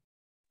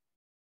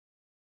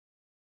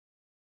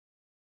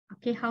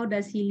 Okay, how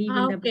does he live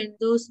How in the... can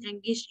those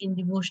engaged in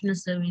devotional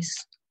service?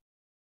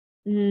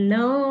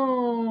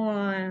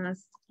 No,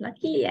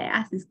 luckily I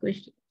asked this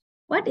question.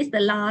 What is the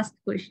last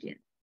question?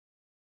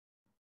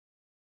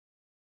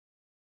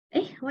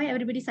 Why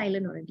everybody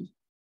silent already?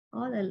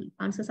 All the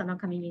answers are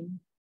not coming in.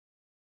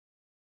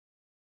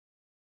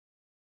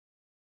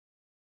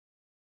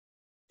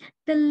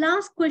 The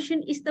last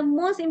question is the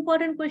most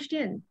important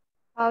question.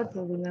 How to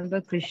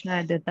remember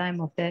Krishna at the time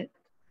of death?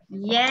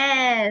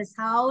 Yes,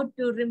 how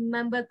to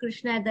remember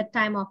Krishna at the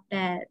time of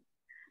death.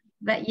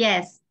 But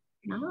yes,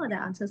 now the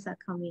answers are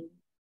coming.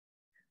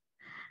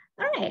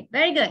 All right,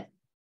 very good.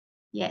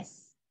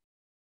 Yes.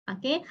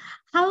 Okay,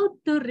 how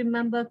to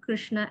remember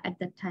Krishna at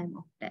the time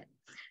of death.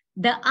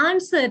 The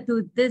answer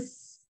to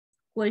this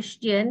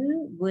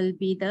question will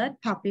be the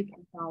topic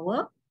of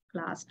our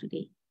class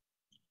today.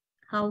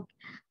 How?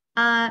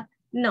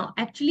 No,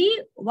 actually,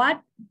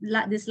 what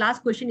this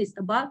last question is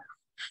about,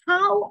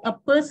 how a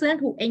person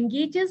who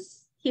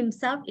engages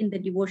himself in the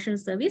devotional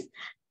service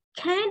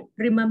can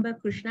remember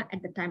Krishna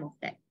at the time of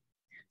death.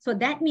 So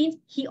that means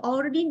he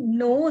already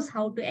knows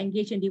how to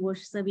engage in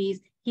devotional service.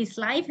 His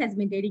life has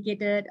been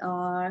dedicated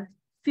or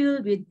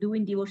filled with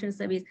doing devotional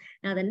service.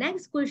 Now, the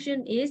next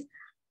question is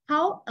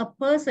how a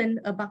person,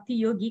 a bhakti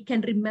yogi,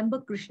 can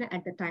remember Krishna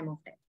at the time of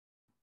death.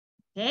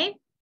 Okay.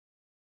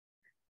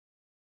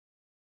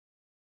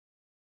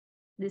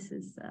 This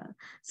is,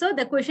 so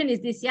the question is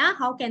this, yeah,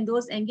 how can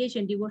those engaged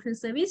in devotional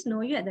service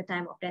know you at the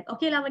time of death?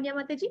 Okay, Lavanya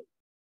Mataji,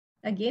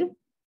 again,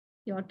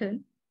 your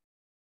turn.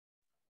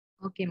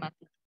 Okay, Mata.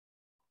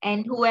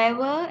 And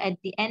whoever at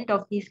the end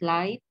of his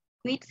life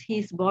quits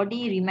his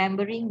body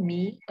remembering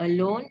me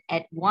alone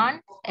at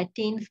once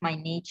attains my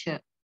nature.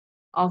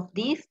 Of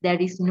this,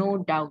 there is no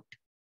doubt.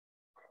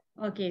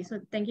 Okay, so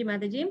thank you,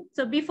 Mataji.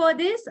 So before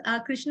this,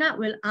 Krishna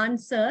will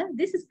answer.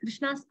 This is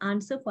Krishna's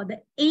answer for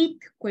the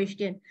 8th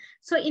question.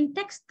 So in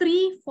text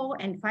 3, 4,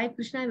 and 5,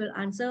 Krishna will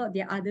answer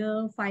the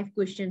other 5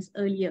 questions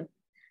earlier.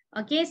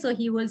 Okay, so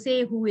he will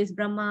say who is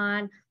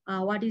Brahman,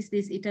 what is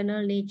this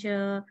eternal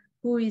nature,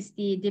 who is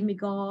the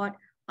demigod.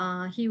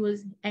 He will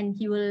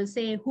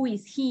say who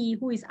is he,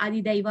 who is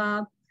Adi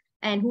Daiva,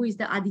 and who is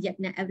the Adi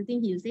Yajna.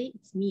 Everything he will say,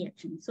 it's me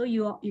actually. So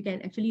you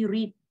can actually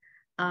read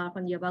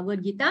from your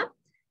Bhagavad Gita.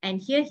 And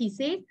here he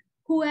says,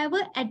 whoever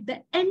at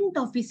the end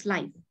of his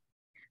life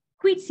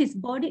quits his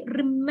body,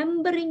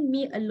 remembering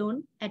me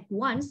alone, at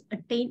once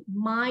attain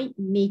my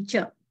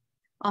nature.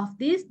 Of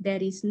this,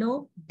 there is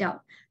no doubt.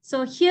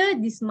 So here,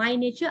 this my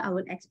nature, I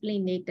will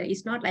explain later.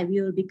 It's not like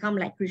we will become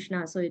like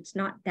Krishna. So it's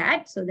not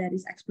that. So there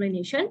is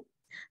explanation.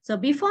 So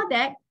before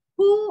that,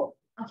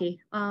 okay,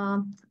 I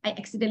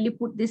accidentally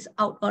put this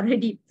out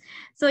already.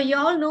 So you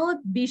all know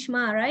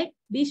Bhishma, right?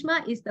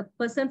 Bhishma is the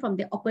person from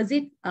the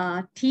opposite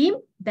team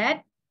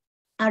that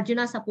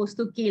Arjuna supposed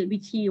to kill,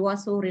 which he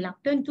was so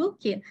reluctant to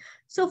kill.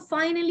 So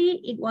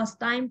finally, it was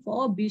time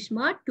for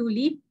Bhishma to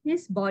leave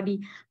his body.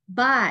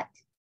 But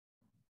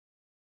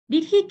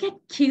did he get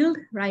killed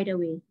right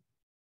away?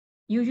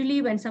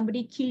 Usually when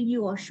somebody kill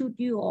you or shoot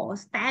you or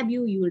stab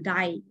you, you will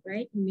die,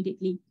 right?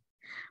 Immediately.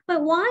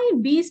 But why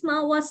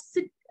Bhishma was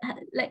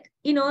like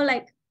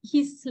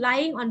he's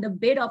lying on the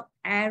bed of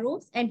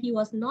arrows and he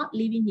was not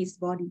leaving his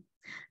body?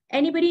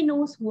 Anybody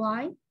knows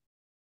why?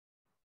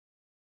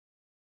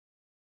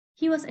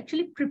 He was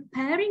actually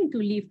preparing to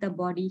leave the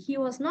body. He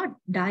was not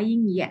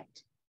dying yet.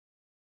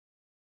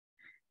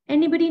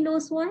 Anybody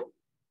knows why?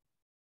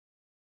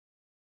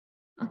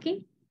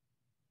 Okay.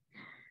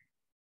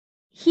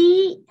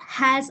 He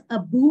has a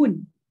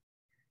boon.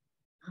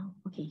 Oh,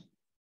 okay.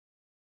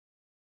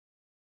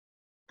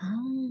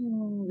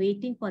 Oh,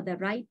 waiting for the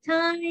right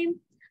time.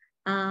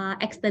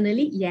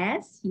 Externally,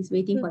 yes, he's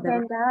waiting for the right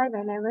time. He can die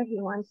whenever he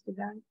wants to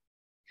die.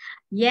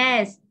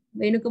 Yes,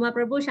 Venukumar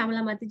Prabhu,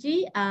 Shamala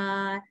Mataji,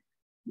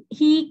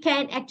 he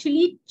can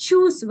actually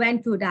choose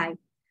when to die.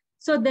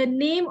 So the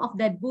name of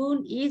that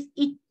boon is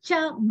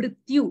Icha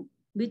Mrityu.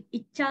 Which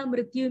Icha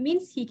Mrityu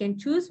means he can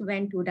choose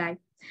when to die.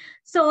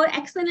 So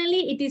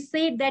externally, it is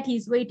said that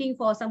he's waiting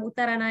for some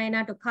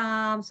Uttaranayana to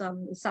come,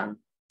 some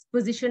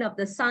position of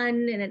the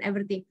sun and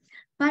everything.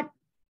 But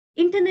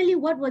internally,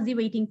 what was he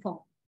waiting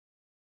for?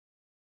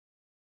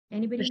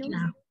 Anybody Krishna.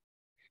 knows?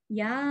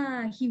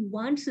 Yeah, he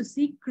wants to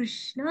see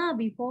Krishna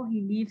before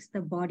he leaves the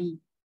body.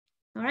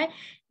 All right.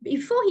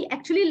 Before he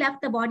actually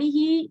left the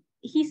body,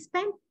 he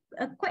spent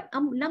quite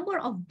a number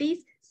of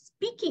days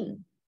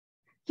speaking.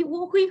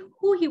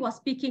 Who he was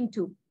speaking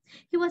to?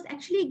 He was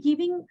actually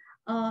giving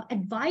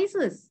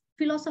advices,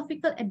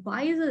 philosophical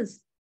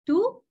advices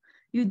to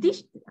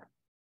Yudhishthira.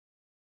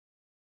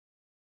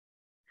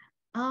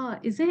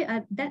 Is it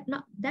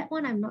that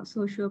one? I'm not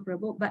so sure,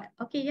 Prabhu. But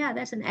okay, yeah,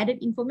 that's an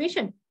added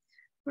information,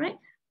 right?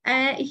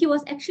 He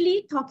was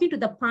actually talking to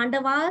the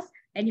Pandavas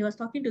and he was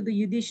talking to the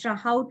Yudhishthira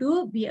how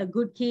to be a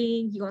good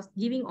king. He was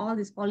giving all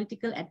these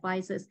political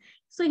advices.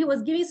 So he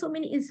was giving so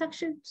many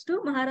instructions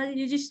to Maharaja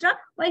Yudhishthira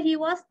while he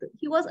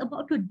was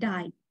about to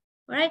die.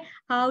 right?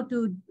 How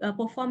to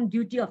perform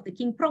duty of the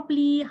king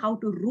properly, how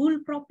to rule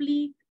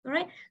properly,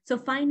 right? So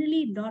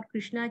finally, Lord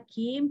Krishna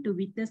came to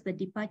witness the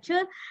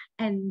departure,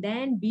 and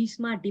then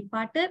Bhishma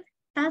departed.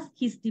 Thus,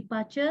 his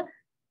departure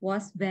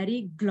was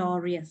very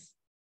glorious.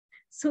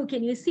 So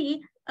can you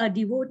see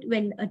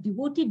when a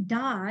devotee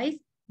dies,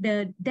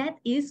 the death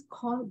is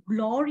called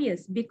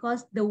glorious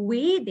because the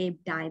way they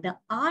die, the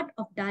art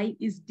of dying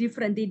is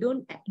different. They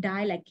don't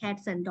die like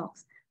cats and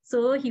dogs.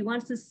 So he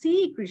wants to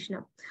see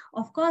Krishna.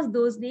 Of course,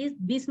 those days,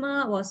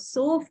 Bhishma was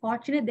so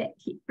fortunate that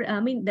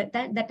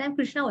that time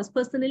Krishna was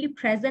personally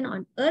present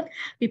on earth.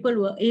 People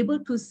were able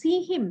to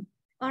see him.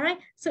 All right.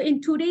 So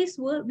in today's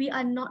world, we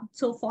are not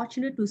so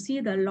fortunate to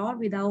see the Lord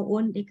with our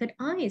own naked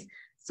eyes.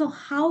 So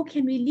how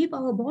can we leave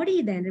our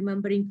body then,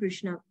 remembering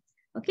Krishna?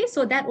 Okay,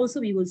 so that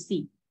also we will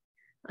see.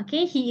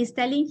 Okay, he is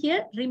telling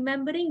here,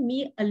 remembering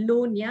me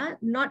alone, yeah,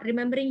 not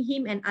remembering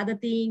him and other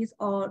things,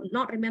 or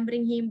not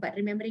remembering him, but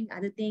remembering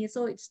other things.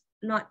 So it's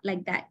not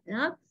like that,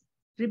 yeah?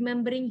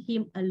 Remembering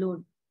him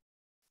alone.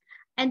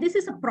 And this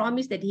is a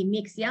promise that he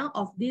makes, yeah,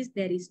 of this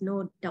there is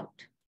no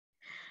doubt.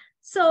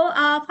 So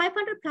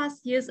 500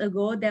 plus years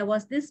ago, there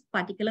was this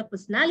particular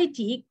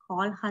personality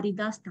called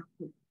Haridas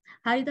Thakur.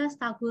 Haridas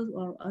Thakur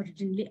was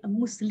originally a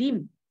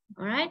Muslim,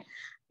 all right?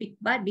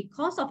 But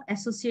because of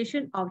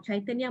association of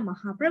Chaitanya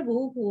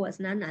Mahaprabhu, who was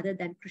none other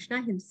than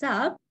Krishna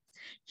himself,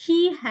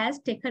 he has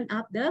taken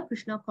up the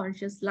Krishna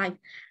conscious life.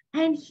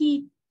 And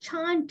he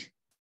chant,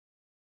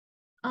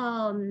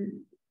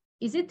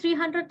 is it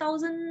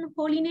 300,000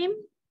 holy name?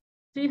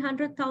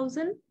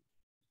 300,000?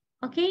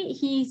 Okay,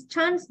 he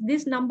chants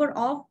this number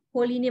of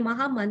holy name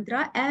Maha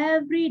Mantra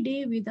every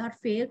day without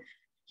fail.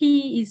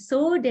 He is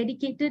so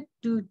dedicated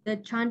to the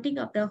chanting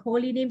of the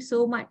holy name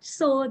so much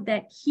so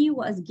that he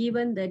was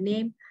given the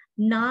name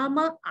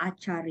Nama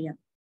Acharya.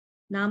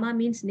 Nama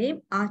means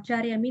name,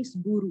 Acharya means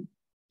guru.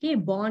 Okay,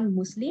 born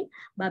Muslim,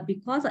 but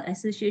because of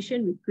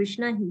association with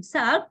Krishna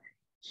himself,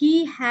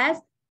 he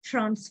has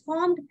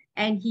transformed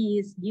and he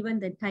is given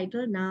the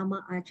title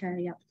Nama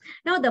Acharya.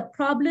 Now the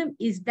problem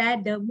is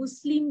that the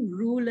Muslim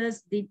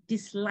rulers, they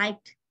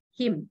disliked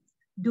him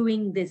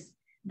doing this,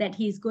 that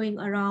he's going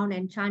around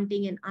and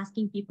chanting and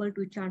asking people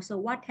to chant. So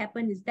what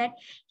happened is that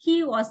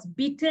he was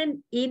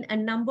beaten in a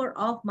number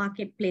of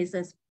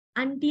marketplaces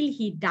until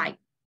he died.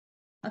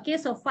 Okay,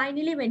 so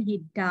finally when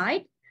he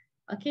died,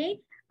 okay,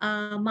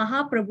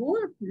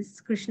 Mahaprabhu, this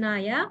is Krishna,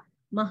 yeah,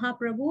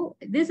 Mahaprabhu,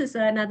 this is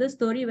another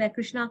story where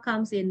Krishna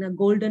comes in a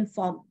golden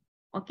form,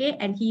 okay,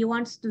 and he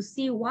wants to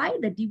see why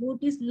the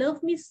devotees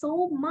love me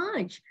so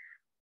much.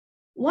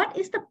 What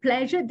is the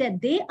pleasure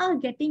that they are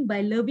getting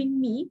by loving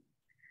me?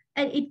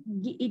 And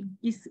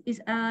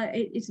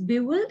it's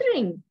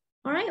bewildering.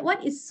 All right,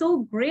 what is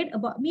so great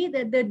about me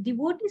that the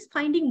devotee is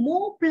finding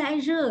more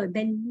pleasure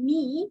than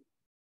me?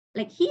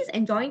 Like he's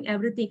enjoying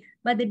everything,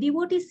 but the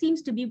devotee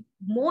seems to be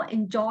more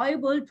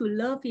enjoyable to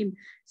love him.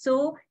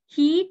 So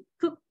he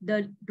took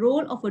the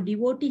role of a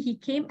devotee. He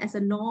came as a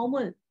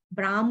normal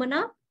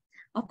Brahmana.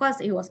 Of course,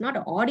 he was not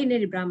an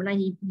ordinary Brahmana.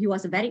 He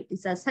was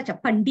such a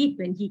Pandit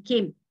when he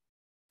came.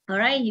 All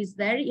right, he's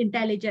very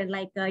intelligent,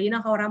 like, you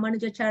know, how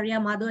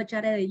Ramanujacharya,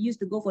 Madhvacharya used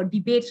to go for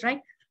debates,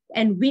 right?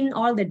 And win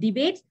all the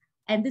debates.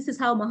 And this is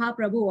how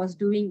Mahaprabhu was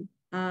doing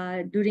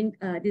during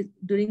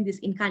this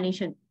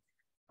incarnation.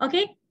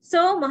 Okay,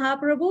 so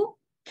Mahaprabhu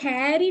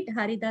carried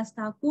Haridas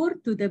Thakur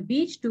to the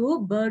beach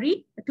to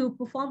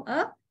perform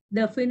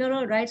the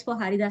funeral rites for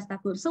Haridas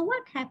Thakur. So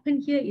what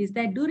happened here is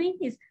that during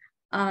his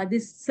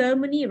this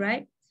ceremony,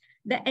 right,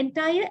 the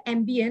entire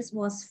ambience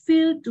was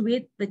filled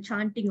with the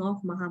chanting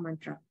of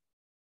Mahamantra.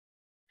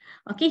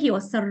 Okay, he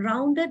was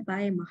surrounded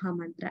by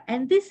Mahamantra.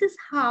 And this is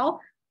how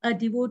a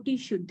devotee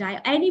should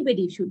die.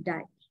 Anybody should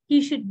die. He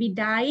should be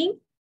dying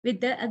with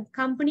the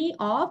company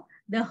of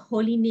the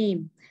holy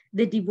name,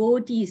 the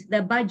devotees,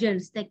 the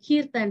bhajans, the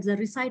kirtans, the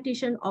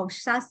recitation of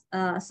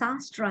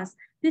sastras.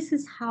 This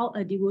is how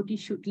a devotee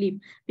should live.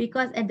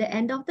 Because at the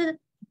end of the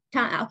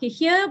time, okay,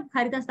 here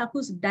Haridas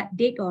Thakur's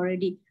dead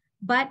already.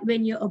 But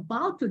when you're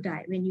about to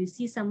die, when you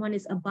see someone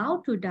is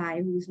about to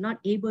die, who is not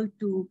able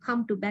to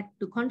come back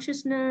to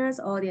consciousness,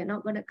 or they're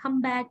not going to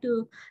come back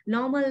to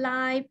normal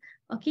life,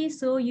 okay,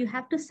 so you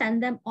have to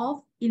send them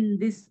off in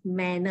this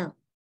manner.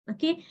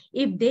 Okay,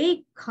 if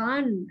they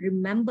can't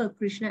remember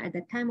Krishna at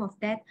the time of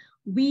death,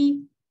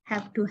 we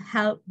have to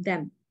help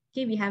them.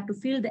 Okay, we have to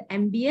fill the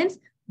ambience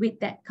with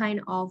that kind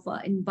of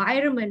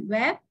environment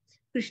where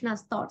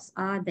Krishna's thoughts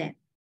are there.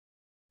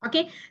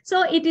 Okay,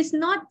 so it is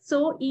not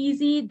so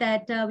easy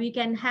that we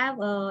can have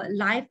a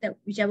life that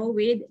whichever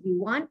way that we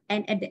want,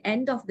 and at the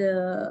end of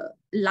the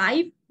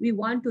life we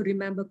want to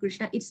remember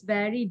Krishna. It's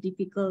very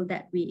difficult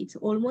that way. It's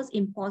almost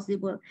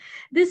impossible.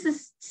 This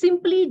is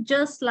simply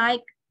just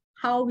like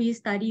how we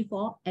study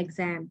for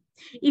exam.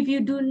 If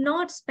you do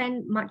not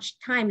spend much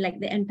time, like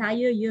the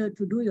entire year,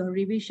 to do your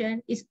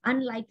revision, it's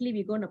unlikely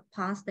we're going to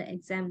pass the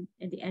exam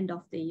at the end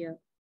of the year.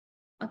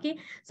 Okay,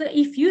 so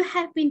if you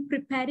have been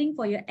preparing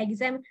for your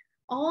exam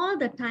all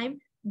the time,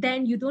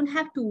 then you don't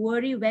have to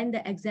worry when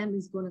the exam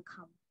is going to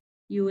come.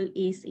 You will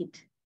ace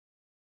it.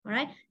 All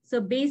right.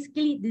 So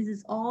basically, this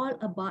is all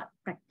about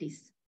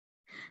practice.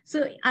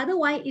 So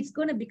otherwise, it's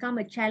going to become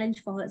a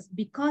challenge for us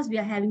because we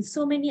are having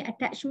so many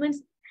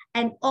attachments,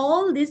 and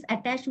all these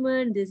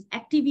attachment, these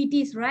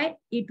activities, right?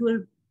 It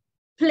will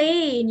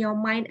play in your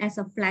mind as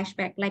a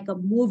flashback, like a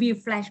movie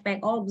flashback,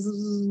 all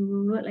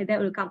like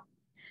that will come,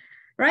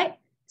 right?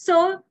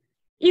 So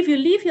if you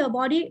leave your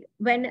body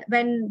when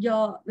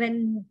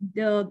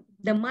the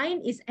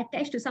mind is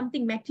attached to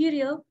something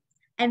material,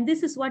 and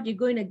this is what you're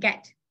going to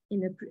get in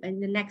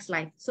the next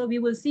life. So we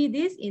will see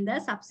this in the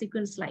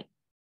subsequent slide.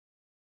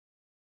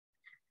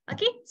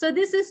 Okay, so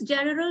this is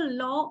general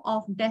law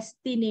of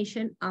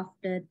destination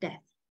after death.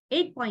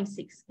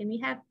 8.6. Can we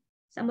have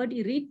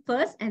somebody read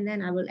first and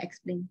then I will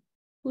explain.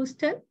 Whose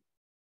turn?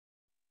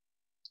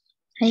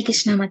 Hare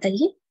Krishna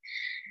Mataji.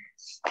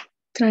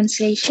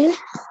 Translation.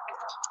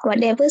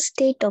 Whatever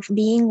state of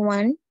being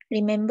one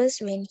remembers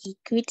when he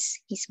quits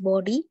his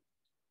body,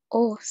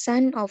 O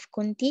son of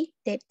Kunti,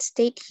 that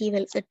state he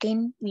will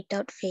attain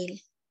without fail.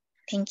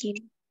 Thank you.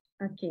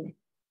 Okay.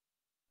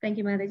 Thank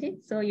you,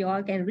 Mataji. So you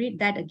all can read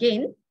that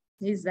again.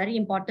 This is very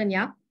important,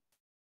 yeah.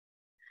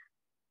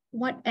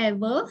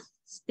 Whatever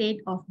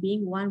state of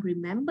being one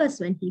remembers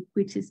when he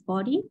quits his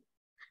body,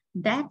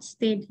 that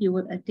state he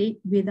will attain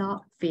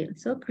without fail.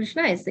 So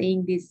Krishna is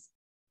saying this.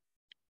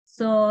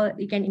 So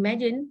you can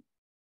imagine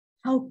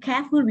how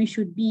careful we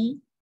should be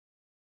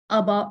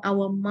about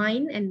our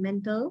mind and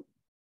mental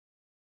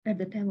at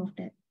the time of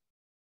death.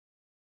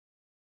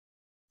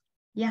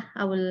 Yeah,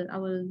 I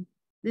will.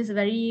 This is a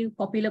very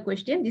popular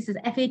question. This is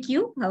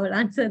FAQ. I will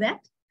answer that.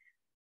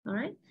 All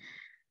right.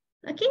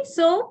 Okay,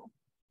 so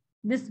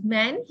this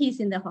man, he's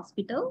in the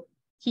hospital.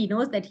 He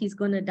knows that he's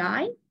going to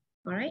die.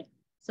 All right.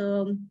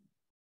 So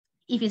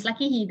if he's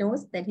lucky, he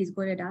knows that he's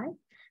going to die.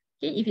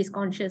 Okay, if he's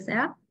conscious,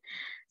 yeah.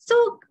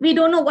 So we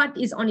don't know what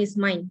is on his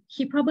mind.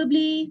 He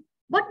probably,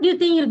 what do you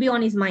think will be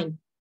on his mind?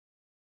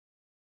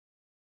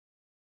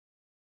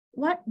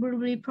 What will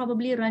be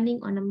probably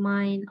running on the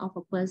mind of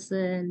a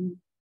person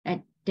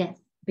at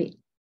deathbed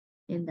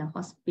in the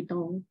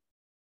hospital?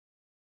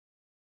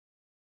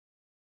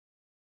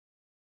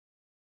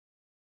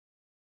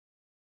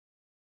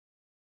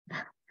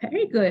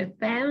 Very good.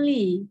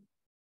 Family.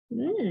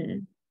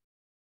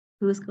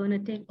 Who's going to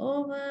take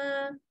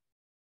over?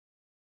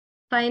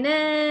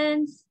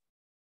 Finance.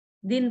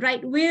 Didn't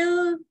write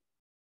will.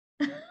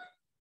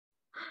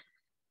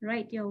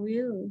 Write your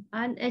will.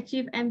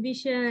 Unachieved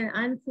ambition.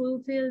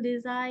 Unfulfilled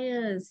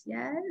desires.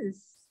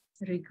 Yes.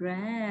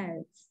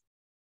 Regrets.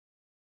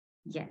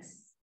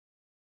 Yes.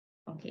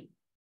 Okay.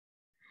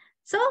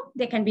 So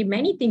there can be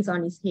many things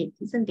on his head,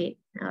 isn't it?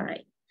 All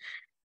right.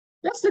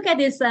 Let's look at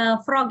this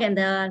frog and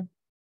the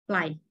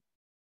fly.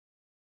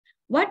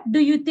 What do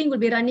you think will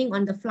be running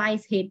on the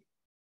fly's head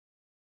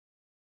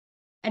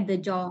at the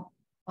jaw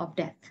of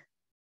death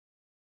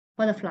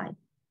for the fly?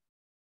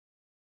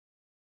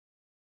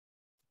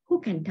 Who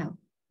can tell?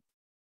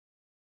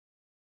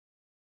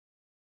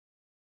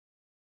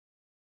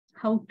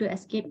 How to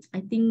escape? I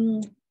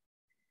think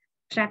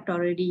trapped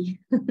already.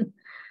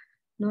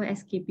 No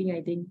escaping,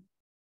 I think.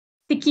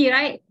 Sticky,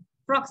 right?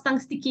 Frog's tongue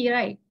sticky,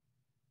 right?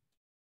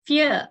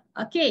 Fear.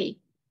 Okay.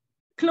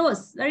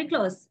 Close, very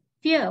close.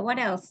 Fear. What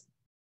else?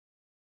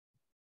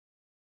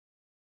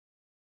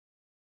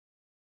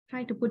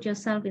 Try to put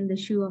yourself in the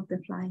shoe of the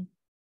fly.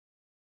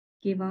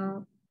 Give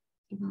up.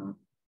 Give up.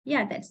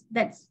 Yeah,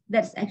 that's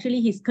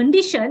actually his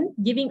condition.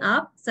 Giving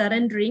up,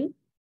 surrendering.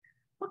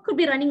 What could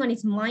be running on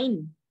his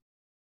mind?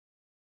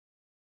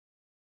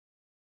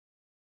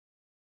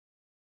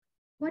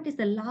 What is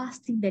the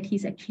last thing that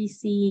he's actually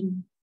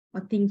seeing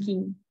or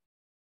thinking?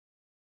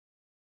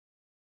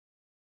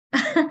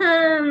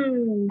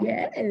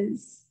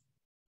 Yes.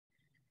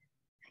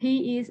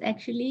 He is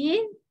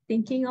actually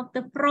thinking of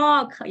the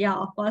frog. Yeah,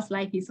 of course,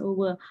 life is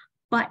over.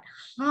 But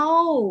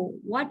how?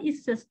 What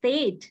is the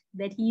state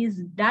that he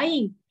is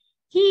dying?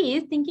 He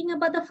is thinking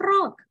about the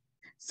frog.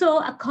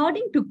 So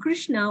according to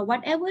Krishna,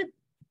 whatever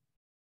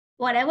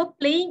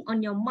playing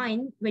on your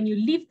mind, when you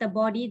leave the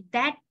body,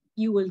 that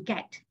you will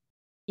get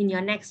in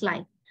your next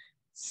life.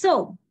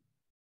 So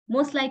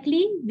most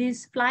likely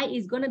this fly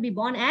is going to be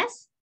born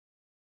as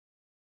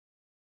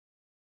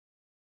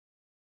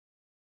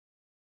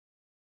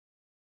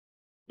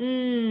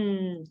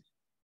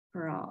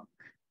frog.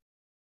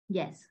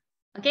 Yes.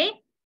 Okay.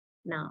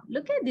 Now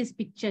look at this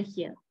picture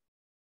here.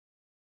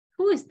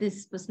 Who is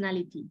this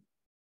personality?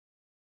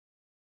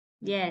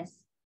 Yes,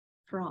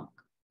 frog.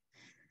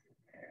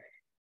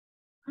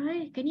 All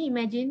right. Can you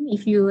imagine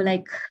if you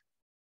like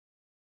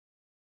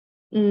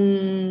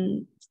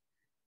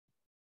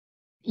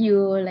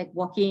you're like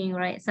walking,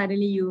 right?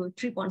 Suddenly you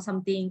trip on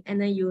something and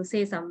then you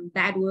say some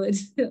bad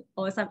words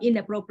or some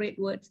inappropriate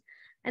words.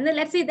 And then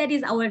let's say that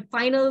is our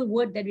final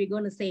word that we're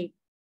going to say.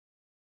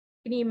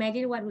 Can you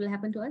imagine what will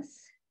happen to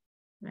us?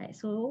 Right.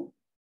 So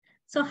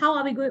how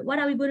are we going? What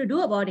are we going to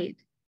do about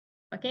it?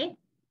 Okay.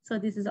 So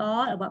this is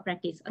all about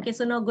practice. Okay.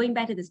 So now going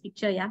back to this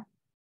picture, yeah.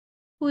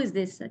 Who is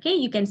this? Okay.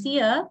 You can see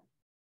her.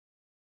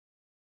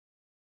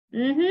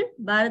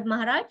 Bharat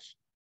Maharaj.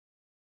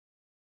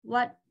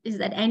 What is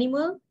that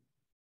animal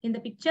in the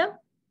picture?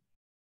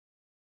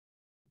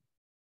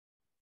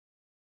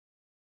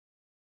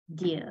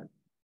 Deer.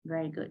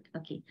 Very good.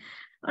 Okay.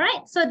 All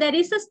right. So there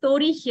is a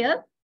story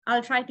here.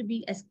 I'll try to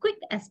be as quick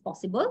as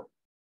possible.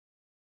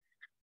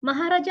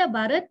 Maharaja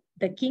Bharat,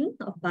 the king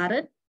of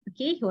Bharat,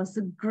 okay, he was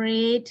a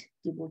great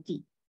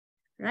devotee,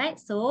 right?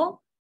 So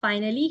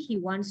finally, he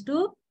wants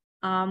to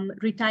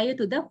retire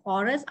to the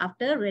forest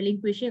after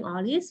relinquishing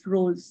all his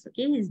roles,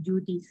 okay, his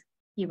duties.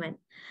 He went.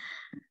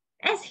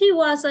 As he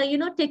was,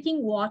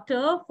 taking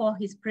water for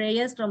his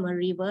prayers from a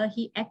river,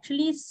 he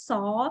actually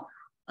saw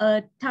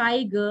a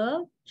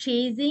tiger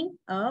chasing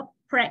a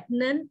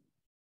pregnant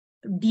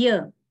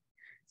deer.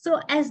 So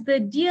as the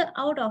deer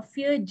out of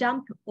fear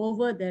jumped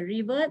over the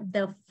river,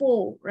 the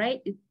foal,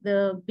 right?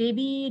 The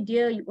baby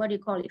deer, what do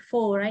you call it?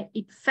 Foal, right?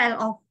 It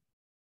fell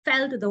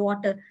to the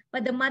water,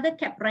 but the mother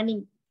kept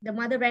running. The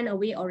mother ran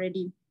away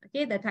already.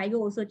 Okay, the tiger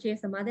also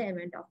chased the mother and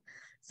went off.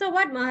 So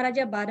what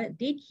Maharaja Bharat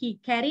did, he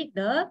carried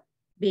the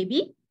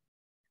baby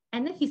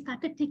and then he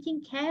started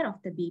taking care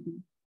of the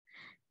baby.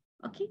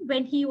 Okay,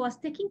 when he was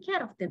taking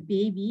care of the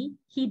baby,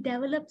 he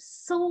developed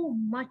so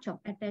much of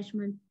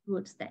attachment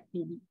towards that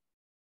baby.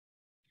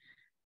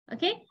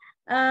 Okay,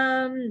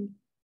 and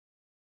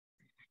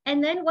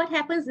then what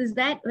happens is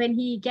that when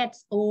he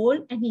gets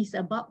old and he's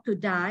about to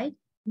die,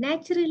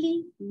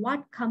 naturally,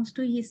 what comes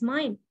to his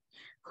mind?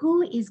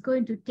 Who is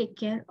going to take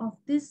care of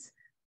this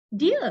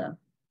deer?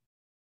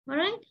 All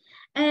right,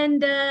 and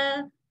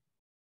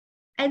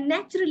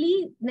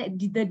naturally,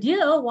 the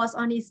deer was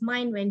on his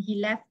mind when he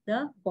left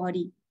the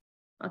body.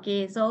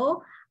 Okay,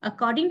 so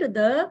according to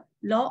the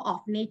law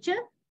of nature,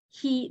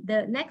 his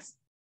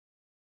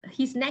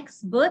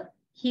next birth,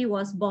 he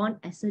was born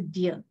as a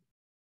deer.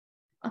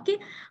 Okay,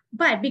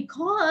 but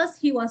because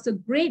he was a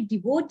great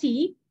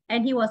devotee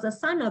and he was a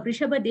son of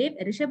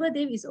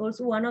Rishabhadev is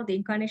also one of the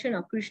incarnation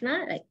of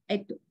Krishna. Like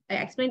I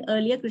explained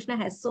earlier, Krishna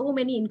has so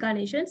many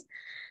incarnations.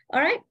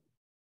 All right.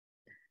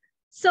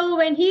 So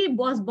when he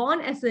was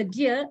born as a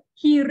deer,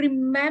 he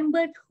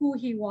remembered who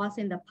he was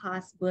in the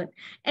past birth.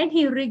 And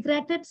he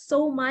regretted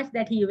so much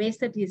that he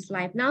wasted his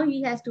life. Now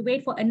he has to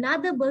wait for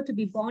another birth to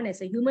be born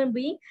as a human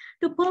being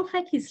to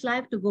perfect his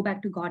life to go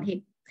back to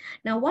Godhead.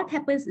 Now what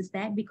happens is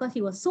that because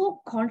he was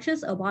so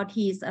conscious about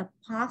his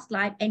past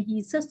life and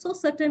he's so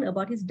certain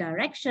about his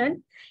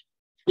direction,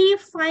 he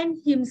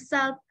finds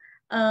himself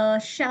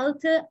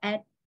shelter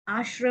at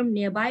ashram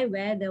nearby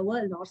where there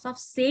were lots of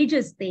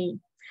sages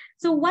staying.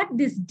 So what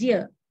this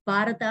deer,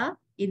 Bharata,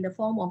 in the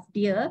form of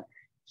deer,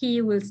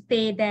 he will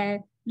stay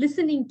there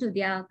listening to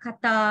their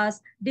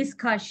kathas,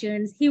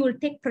 discussions. He will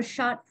take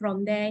prasad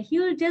from there. He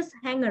will just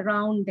hang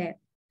around there.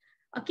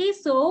 Okay,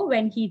 so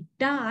when he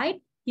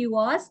died, he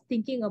was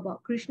thinking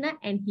about Krishna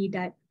and he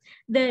died.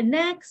 The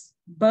next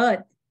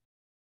birth,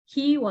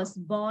 he was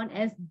born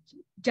as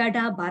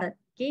Jada Bharat.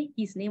 Okay,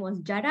 his name was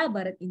Jada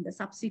Bharat in the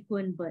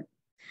subsequent birth.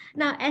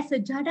 Now, as a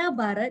Jada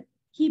Bharat,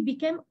 he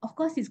became, of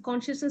course, his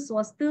consciousness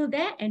was still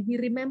there and he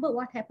remembered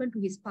what happened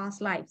to his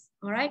past lives.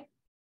 All right.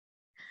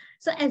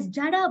 So as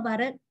Jada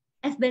Bharat,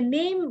 as the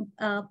name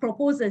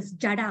proposes,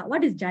 Jada,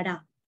 what is Jada?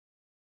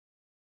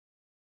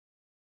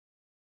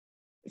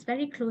 It's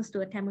very close to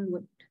a Tamil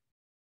word.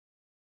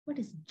 What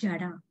is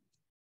Jada?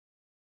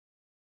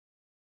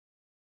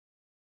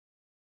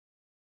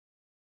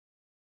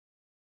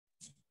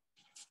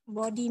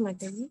 Body,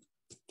 Mataji.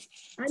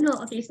 No,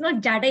 okay, it's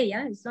not Jadai,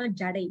 yeah, it's not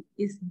Jadai,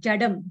 it's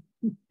Jadam.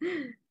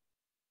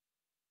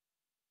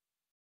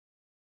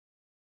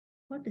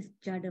 What is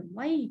Jadam?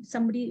 Why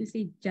somebody will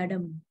say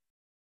Jadam?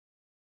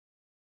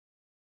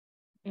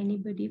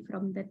 Anybody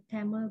from the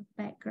Tamil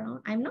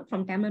background? I'm not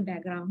from Tamil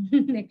background,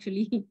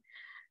 actually.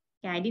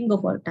 Yeah, I didn't go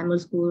for Tamil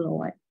school or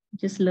what.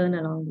 Just learn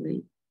along the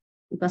way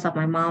because of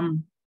my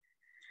mom.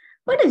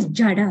 What is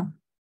Jada?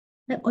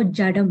 Or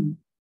Jadam?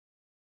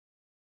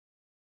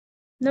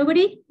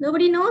 Nobody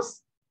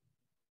knows?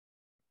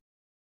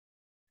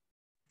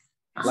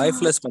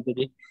 Lifeless,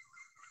 Mataji.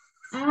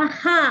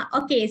 Aha,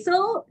 okay.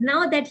 So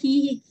now that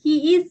he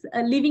is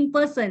a living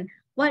person,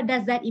 what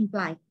does that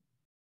imply?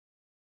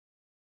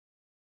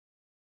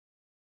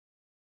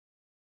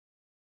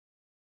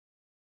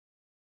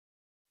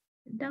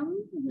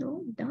 Dumb?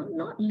 No, dumb,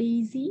 not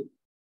lazy.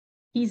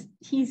 He's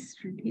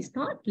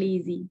not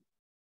lazy.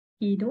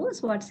 He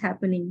knows what's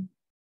happening.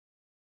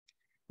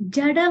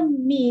 Jada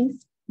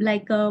means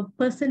like a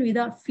person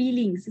without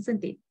feelings,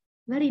 isn't it?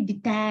 Very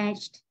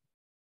detached.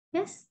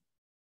 Yes,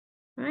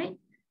 right?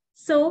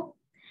 So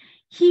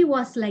he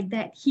was like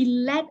that. He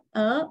led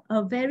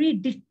a very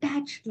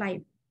detached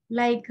life.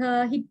 Like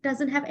he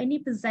doesn't have any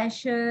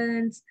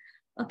possessions.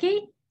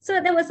 Okay. So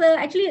there was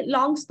actually a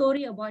long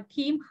story about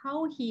him,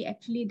 how he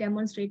actually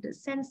demonstrated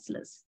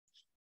senseless.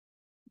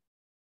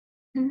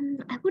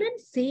 I wouldn't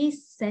say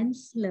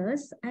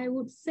senseless. I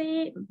would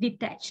say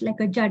detached, like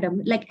a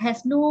jadam, like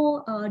has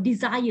no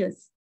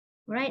desires,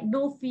 right?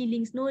 No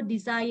feelings, no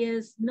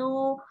desires,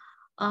 no,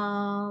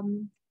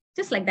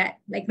 just like that,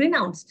 like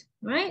renounced,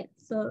 right?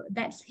 So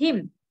that's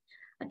him.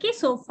 Okay,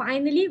 so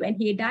finally, when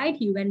he died,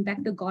 he went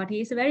back to God.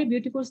 It's a very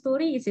beautiful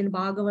story. It's in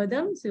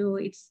Bhagavatam. So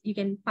you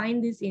can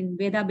find this in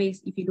Veda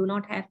base if you do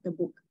not have the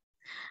book.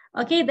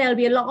 Okay, there'll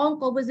be a long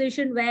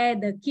conversation where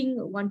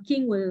one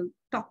king will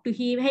talk to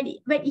him.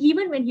 But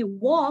even when he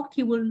walked,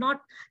 he will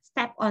not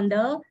step on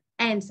the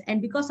ants. And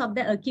because of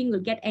that, a king will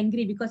get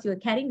angry because you're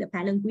carrying the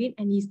palanquin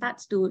and he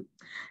starts to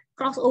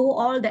cross over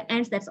all the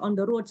ants that's on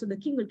the road. So the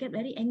king will get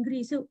very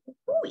angry. So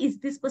who is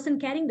this person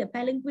carrying the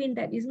palanquin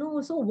that is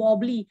so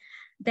wobbly?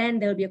 Then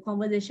there'll be a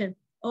conversation.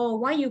 Oh,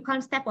 why you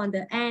can't step on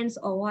the ants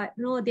or what?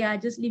 No, they are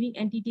just living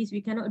entities.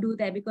 We cannot do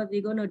that because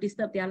we're going to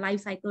disturb their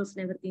life cycles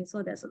and everything.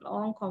 So there's a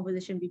long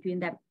conversation between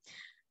them.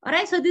 All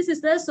right, so this is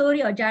the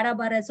story of Jara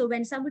Bharat. So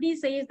when somebody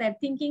says that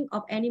thinking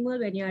of animal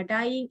when you are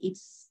dying,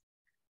 it's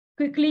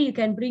quickly you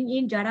can bring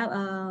in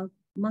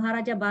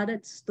Maharaja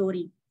Bharat's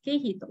story. Okay,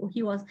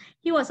 he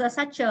was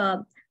such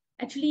a,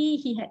 actually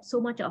he had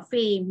so much of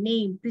fame,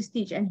 name,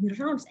 prestige, and he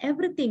renounced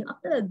everything.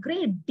 After a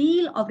great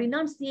deal of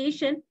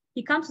renunciation,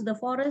 he comes to the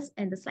forest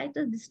and the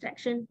slightest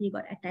distraction, he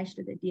got attached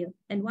to the deer.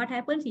 And what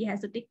happens? He has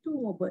to take 2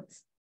 more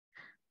birds.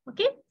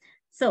 Okay,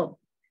 so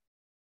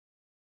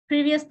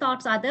previous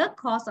thoughts are the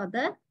cause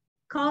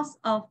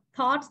of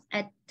thoughts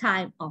at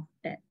time of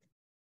death.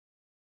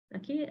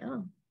 Okay,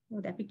 oh,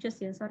 there are pictures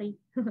here, sorry.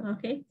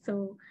 Okay,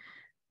 so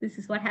this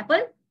is what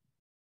happened.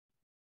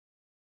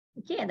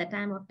 Okay, at the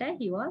time of death,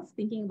 he was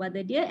thinking about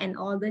the deer and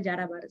all the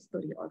Jara Bharat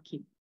story all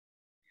came.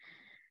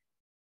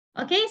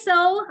 Okay,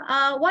 so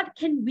what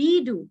can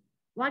we do?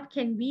 What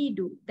can we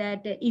do?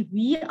 That if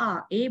we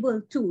are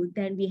able to,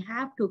 then we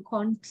have to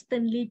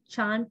constantly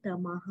chant the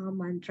Maha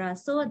Mantra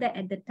so that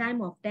at the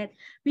time of death,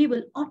 we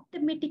will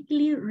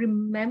automatically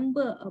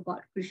remember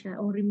about Krishna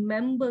or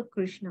remember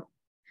Krishna.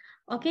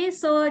 Okay,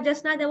 so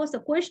just now there was a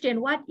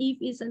question, what if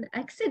it's an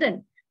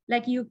accident?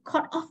 Like you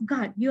caught off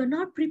guard, you're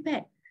not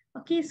prepared.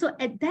 Okay, so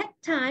at that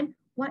time,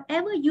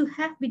 whatever you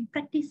have been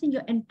practicing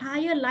your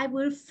entire life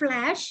will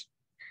flash,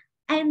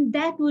 and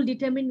that will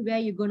determine where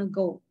you're going to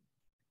go.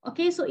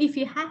 Okay, so if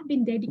you have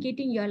been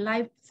dedicating your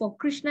life for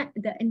Krishna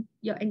the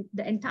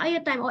entire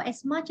time or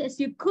as much as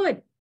you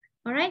could,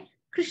 all right,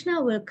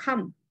 Krishna will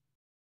come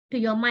to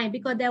your mind,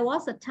 because there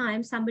was a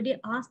time somebody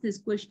asked this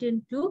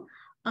question to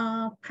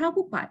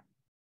Prabhupada.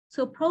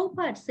 So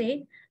Prabhupada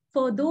said,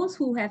 for those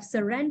who have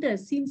surrendered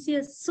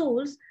sincere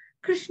souls,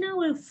 Krishna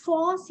will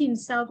force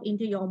himself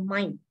into your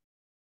mind.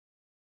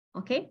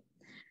 Okay,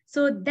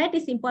 so that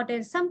is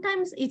important.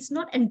 Sometimes it's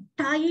not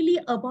entirely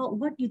about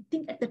what you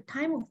think at the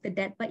time of the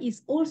death, but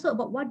it's also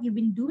about what you've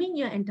been doing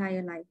your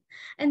entire life.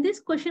 And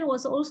this question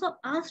was also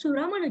asked to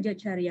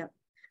Ramanujacharya.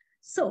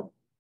 So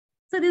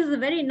this is a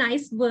very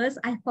nice verse.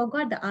 I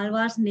forgot the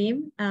Alvar's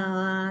name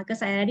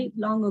because I read it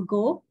long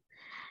ago.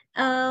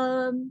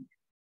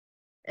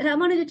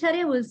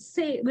 Ramanujacharya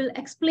will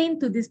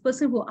explain to this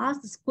person who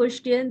asked this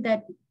question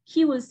that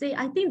he will say,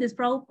 I think this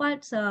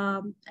Prabhupada's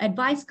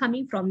advice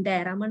coming from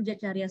there,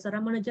 Ramanujacharya. So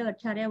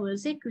Ramanujacharya will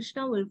say,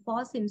 Krishna will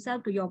force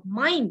himself to your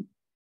mind,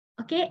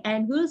 okay,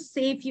 and will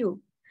save you.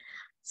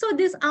 So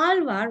this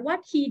Alvar,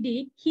 what he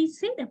did, he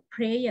said a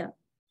prayer.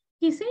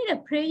 He said a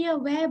prayer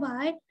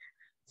whereby,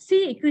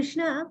 see,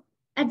 Krishna,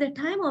 at the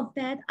time of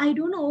death, I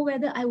don't know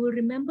whether I will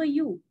remember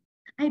you.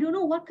 I don't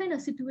know what kind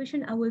of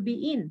situation I will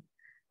be in,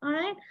 all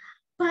right?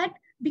 But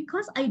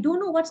because I don't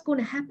know what's going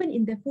to happen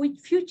in the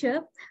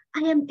future,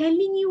 I am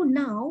telling you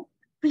now,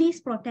 please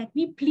protect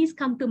me. Please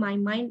come to my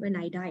mind when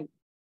I die.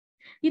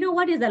 You know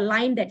what is the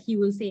line that he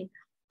will say?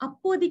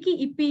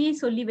 Appodiki ippeye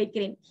solli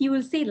vaikkiren. He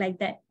will say like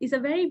that. It's a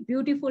very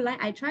beautiful line.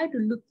 I try to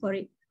look for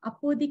it.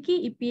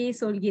 Appodiki ippeye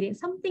solgiren.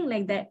 Something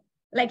like that.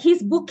 Like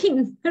he's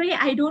booking.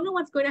 I don't know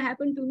what's going to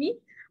happen to me,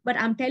 but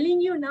I'm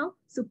telling you now,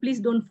 so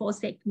please don't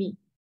forsake me.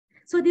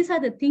 So these are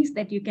the things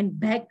that you can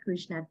beg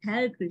Krishna,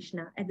 tell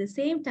Krishna. At the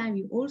same time,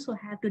 you also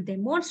have to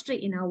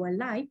demonstrate in our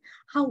life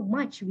how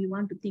much we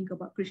want to think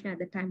about Krishna at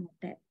the time of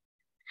death.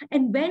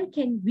 And when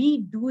can we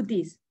do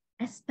this?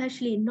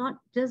 Especially not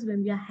just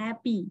when we are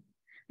happy.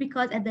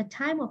 Because at the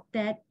time of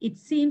death, it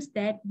seems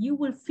that you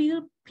will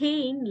feel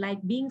pain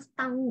like being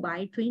stung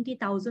by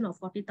 20,000 or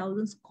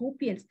 40,000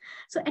 scorpions.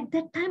 So at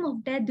that time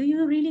of death, do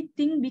you really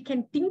think we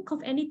can think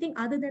of anything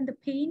other than the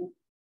pain?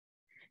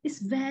 It's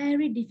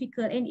very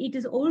difficult. And it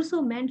is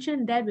also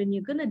mentioned that when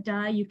you're going to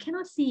die, you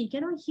cannot see, you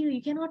cannot hear,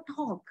 you cannot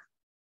talk,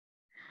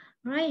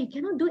 right? You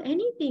cannot do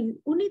anything.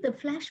 Only the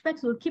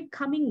flashbacks will keep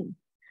coming.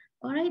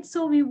 All right.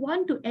 So we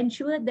want to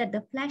ensure that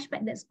the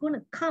flashback that's going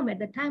to come at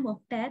the time of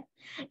death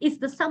is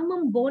the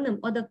summum bonum,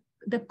 or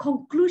the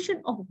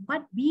conclusion of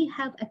what we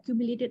have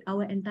accumulated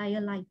our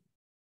entire life.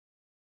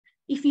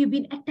 If you've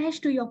been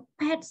attached to your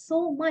pet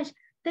so much,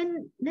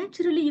 then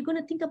naturally you're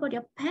going to think about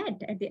your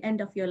pet at the end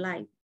of your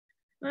life.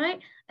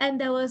 Right?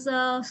 And there was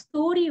a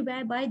story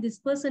whereby this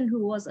person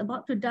who was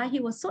about to die,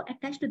 he was so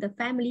attached to the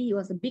family. He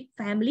was a big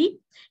family.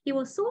 He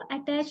was so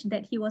attached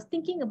that he was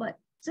thinking about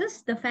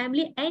just the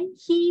family, and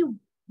he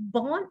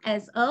born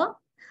as a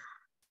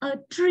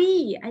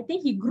tree. I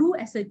think he grew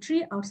as a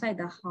tree outside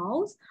the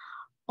house,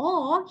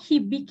 or he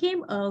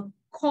became a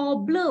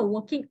cobbler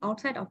working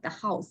outside of the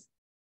house.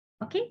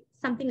 Okay,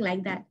 something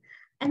like that.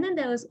 And then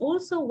there was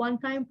also one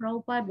time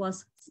Prabhupada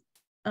was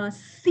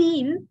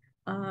seen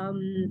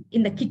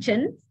in the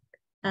kitchen.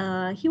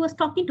 He was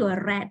talking to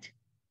a rat.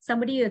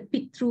 Somebody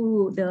peeked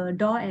through the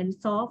door and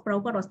saw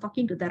Prabhupada was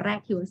talking to the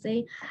rat. He was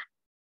saying,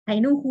 I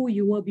know who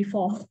you were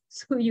before,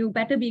 so you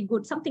better be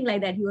good. Something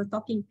like that he was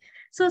talking.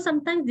 So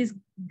sometimes these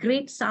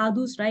great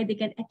sadhus, right, they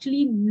can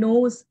actually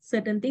know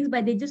certain things,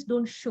 but they just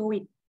don't show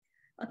it.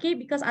 Okay,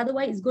 because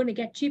otherwise it's going to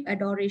get cheap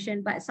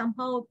adoration. But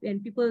somehow when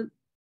people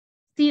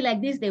see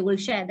like this, they will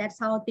share. That's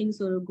how things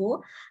will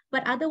go.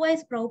 But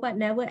otherwise, Prabhupada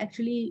never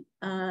actually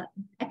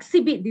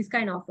exhibit these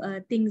kind of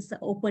things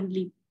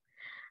openly.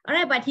 All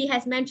right, but he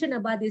has mentioned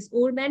about this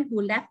old man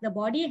who left the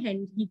body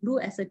and he grew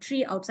as a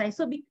tree outside.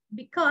 So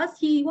because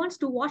he wants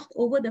to watch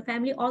over the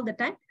family all the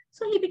time,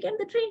 so he became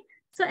the tree.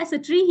 So as a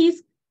tree,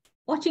 he's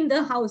watching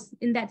the house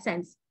in that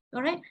sense.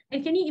 All right.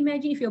 And can you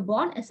imagine if you're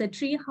born as a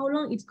tree, how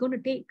long it's going to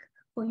take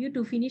for you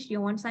to finish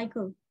your one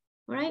cycle?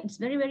 All right. It's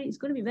it's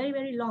going to be very,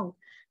 very long.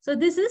 So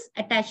this is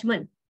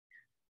attachment.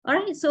 All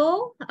right.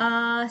 So,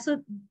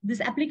 so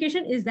this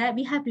application is that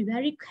we have to be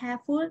very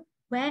careful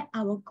where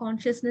our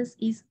consciousness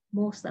is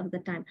most of the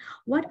time.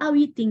 What are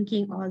we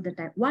thinking all the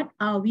time? What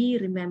are we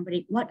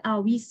remembering? What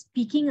are we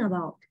speaking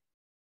about?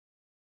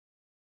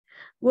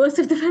 Worst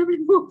of the family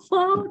move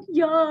out.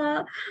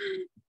 Yeah.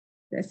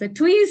 There's a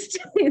twist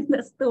in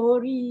the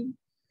story.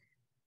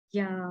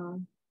 Yeah.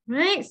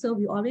 Right. So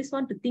we always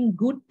want to think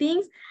good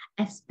things,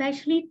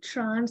 especially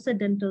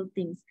transcendental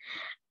things.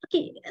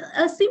 Okay.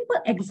 A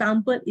simple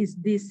example is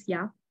this.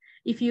 Yeah.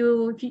 If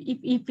you're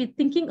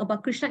thinking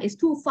about Krishna is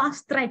too far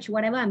stretched,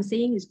 whatever I'm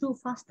saying is too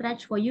far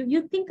stretched for you,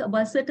 you think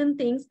about certain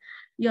things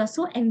you're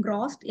so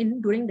engrossed in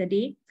during the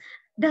day.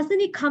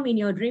 Doesn't it come in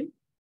your dream?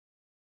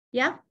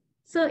 Yeah.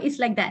 So it's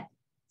like that.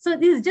 So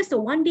this is just a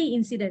one-day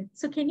incident.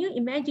 So can you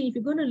imagine if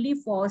you're going to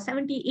live for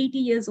 70, 80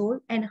 years old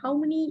and how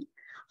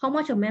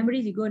much of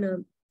memories you're going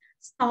to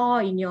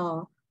store in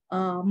your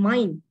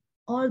mind,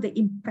 all the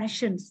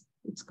impressions,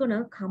 it's going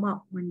to come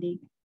up one day.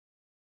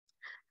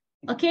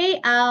 Okay,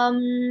 I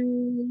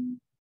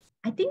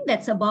think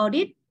that's about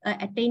it,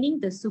 attaining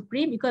the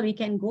Supreme, because we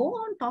can go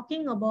on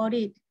talking about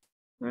it,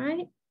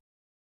 right?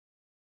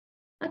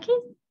 Okay,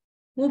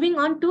 moving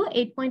on to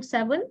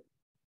 8.7.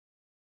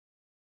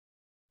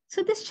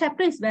 So this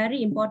chapter is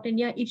very important.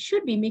 Yeah, it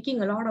should be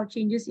making a lot of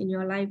changes in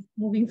your life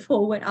moving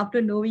forward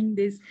after knowing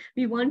this.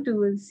 We want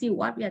to see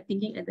what we are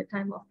thinking at the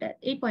time of that.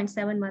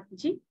 8.7,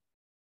 Mataji.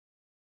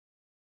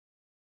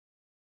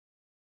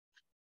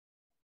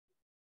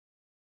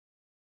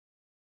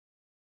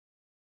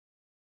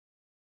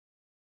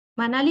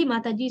 Manali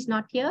Mataji is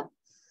not here.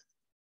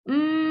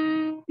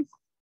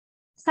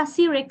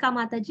 Sasi Reka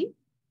Mataji.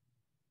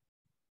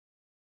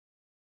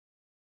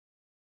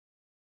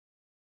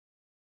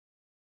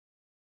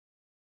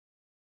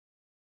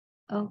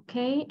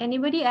 Okay,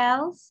 anybody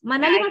else?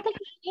 Manali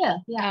Mataji is here.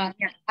 Yeah.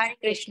 Hare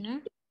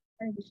Krishna.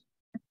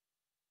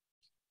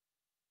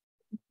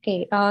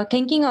 Okay,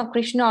 thinking of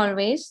Krishna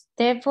always.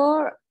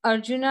 Therefore,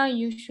 Arjuna,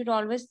 you should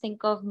always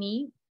think of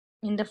me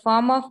in the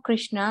form of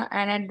Krishna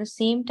and at the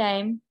same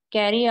time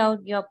carry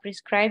out your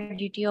prescribed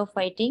duty of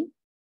fighting.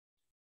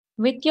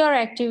 With your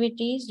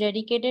activities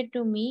dedicated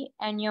to me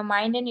and your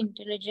mind and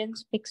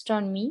intelligence fixed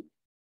on me,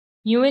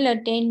 you will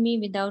attain me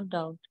without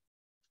doubt.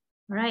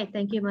 Right,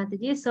 thank you,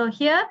 Mataji. So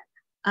here,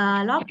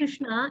 Lord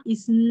Krishna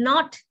is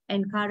not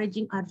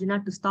encouraging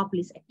Arjuna to stop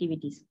his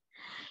activities.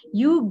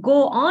 You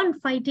go on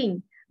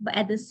fighting, but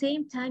at the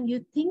same time,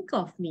 you think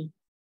of me.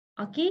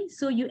 Okay,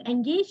 so you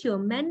engage your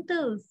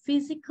mental,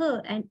 physical,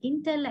 and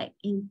intellect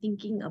in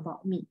thinking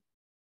about me.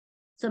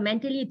 So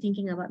mentally, you're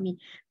thinking about me.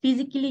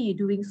 Physically, you're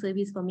doing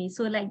service for me.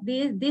 So like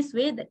this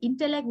way, the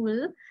intellect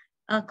will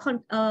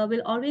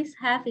always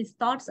have its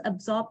thoughts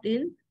absorbed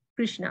in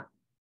Krishna.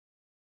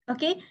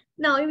 Okay,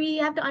 now we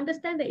have to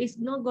understand that it's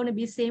not going to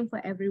be same for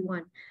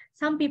everyone.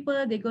 Some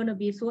people, they're going to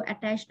be so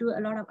attached to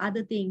a lot of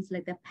other things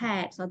like the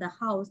pets or the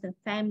house, the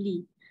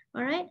family.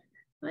 All right.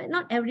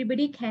 Not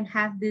everybody can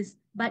have this,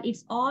 but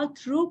it's all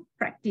through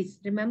practice.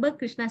 Remember,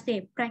 Krishna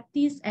said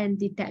practice and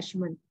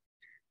detachment.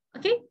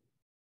 Okay.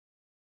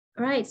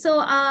 All right.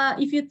 So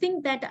if you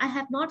think that I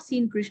have not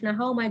seen Krishna,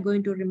 how am I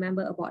going to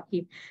remember about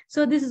him?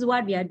 So this is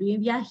what we are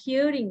doing. We are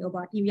hearing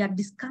about him. We are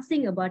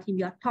discussing about him.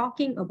 We are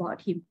talking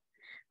about him.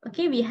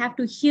 Okay, we have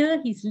to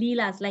hear his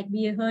leelas, like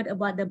we heard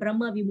about the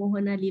Brahma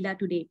Vimohana Leela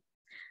today.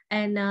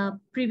 And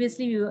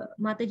previously,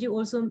 Mataji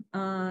also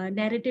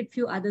narrated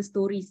few other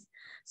stories.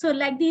 So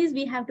like this,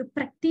 we have to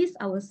practice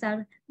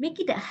ourselves,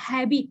 make it a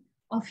habit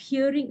of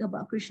hearing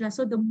about Krishna.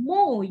 So the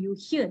more you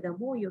hear, the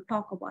more you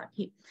talk about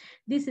him.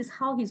 This is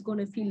how he's going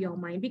to fill your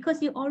mind,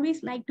 because you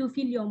always like to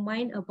fill your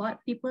mind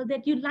about people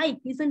that you like,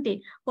 isn't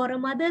it? For a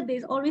mother,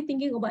 there's always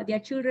thinking about their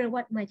children,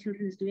 what my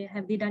children is doing.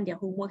 Have they done their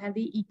homework? Have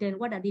they eaten?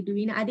 What are they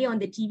doing? Are they on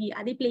the TV?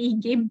 Are they playing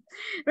game?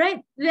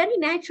 Right? Very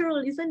natural,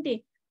 isn't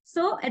it?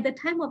 So at the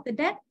time of the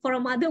death, for a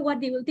mother,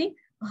 what they will think,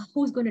 oh,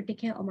 who's going to take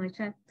care of my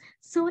child?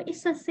 So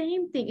it's the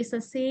same thing. It's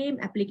the same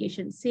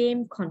application,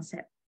 same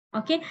concept.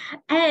 Okay,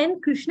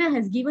 and Krishna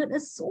has given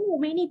us so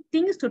many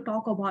things to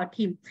talk about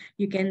him.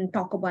 You can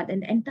talk about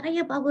an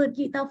entire Bhagavad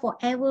Gita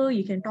forever.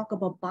 You can talk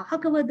about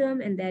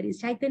Bhagavatam, and there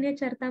is Chaitanya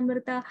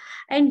Charitamrita,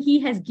 and he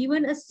has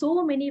given us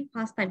so many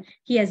pastimes.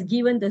 He has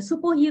given the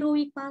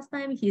superheroic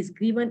pastime. He has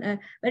given a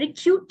very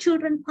cute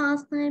children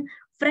pastime,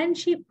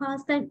 friendship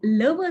pastime,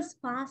 lovers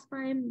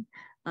pastime,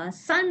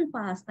 son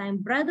pastime,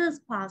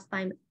 brothers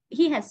pastime.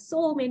 He has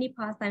so many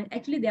pastimes.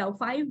 Actually, there are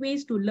 5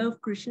 ways to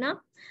love Krishna.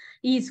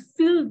 He is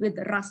filled with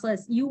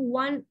rasas. You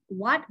want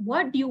what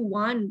do you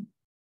want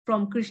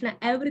from Krishna?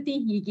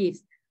 Everything he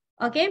gives.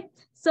 Okay,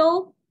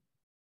 so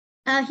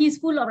he's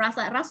full of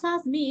rasa.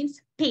 Rasas means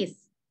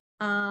taste.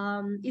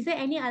 Is there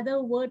any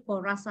other word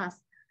for rasas?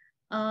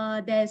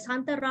 There's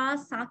Santa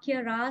Ras,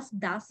 Sakya Ras,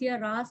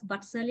 Dasya Ras,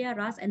 Vatsalya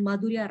Ras, and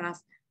Madhurya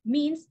Ras.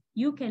 Means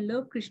you can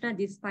love Krishna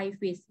these 5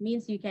 ways.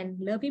 Means you can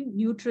love him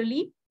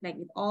neutrally, like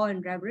with awe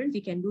and reverence,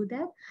 you can do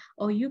that.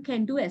 Or you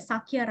can do as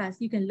Sakya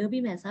Ras, you can love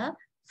him as a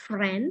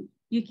friend.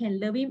 You can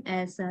love him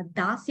as a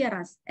Dasya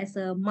Ras, as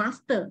a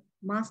master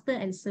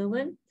and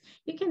servant.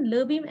 You can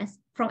love him as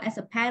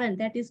a parent,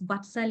 that is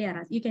Vatsalya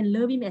Ras. You can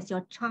love him as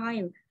your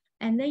child.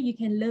 And then you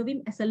can love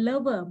him as a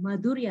lover,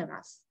 Madhurya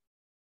Ras.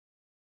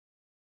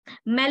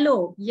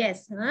 Mellow,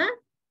 yes.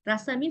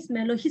 Rasa means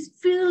mellow. He's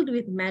filled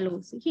with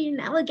mellow. So he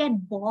never get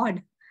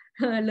bored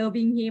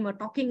loving him or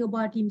talking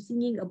about him,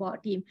 singing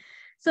about him.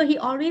 So he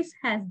always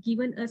has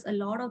given us a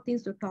lot of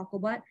things to talk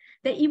about.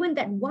 That even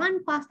that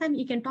one pastime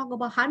you can talk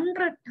about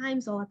 100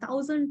 times or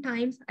 1,000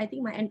 times. I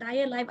think my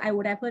entire life I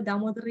would have heard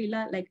Damodar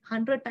Lila like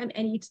 100 times,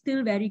 and it's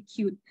still very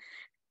cute.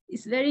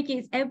 It's very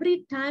cute.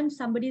 Every time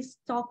somebody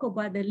talk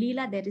about the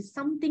Lila, there is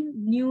something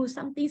new,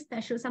 something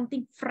special,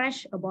 something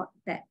fresh about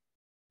that.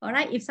 All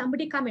right, if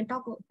somebody come and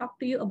talk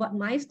to you about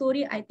my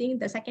story, I think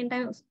the second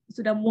time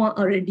sudah muak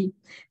already.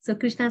 So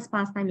Krishna's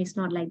pastime is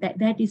not like that.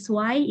 That is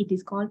why it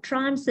is called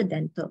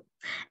transcendental.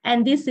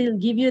 And this will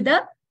give you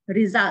the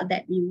result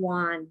that we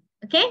want.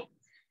 Okay?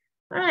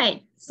 All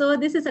right. So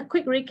this is a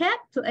quick recap.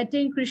 To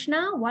attain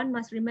Krishna, one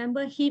must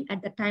remember him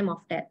at the time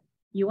of death.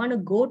 You want to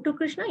go to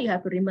Krishna, you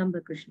have to remember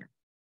Krishna.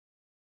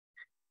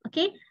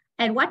 Okay?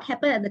 And what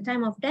happened at the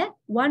time of death?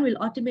 One will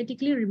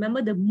automatically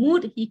remember the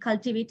mood he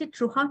cultivated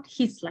throughout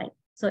his life.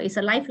 So it's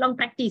a lifelong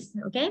practice,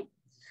 okay?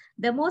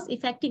 The most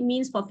effective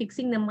means for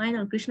fixing the mind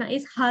on Krishna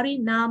is Hari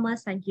Nama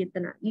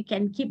Sankirtana. You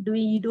can keep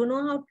doing, you don't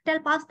know how to tell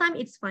pastime,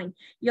 it's fine.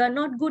 You're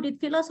not good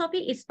at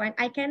philosophy, it's fine.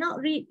 I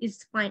cannot read,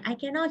 it's fine. I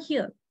cannot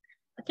hear.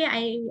 Okay,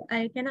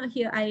 I cannot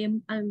hear,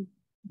 I'm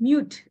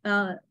mute,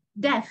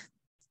 deaf,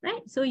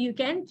 right? So you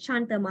can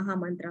chant the Maha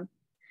Mantra,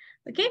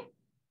 okay?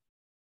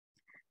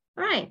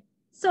 All right,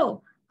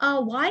 so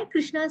why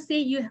Krishna say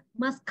you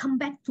must come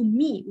back to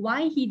me?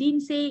 Why he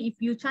didn't say if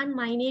you chant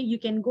my name, you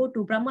can go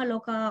to Brahma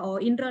Loka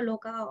or Indra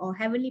Loka or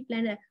heavenly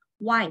planet?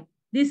 Why?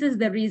 This is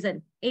the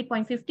reason.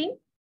 8.15.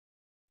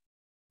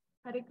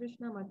 Hare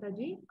Krishna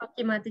Mataji.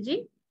 Okay,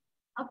 Mataji.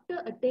 After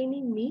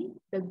attaining me,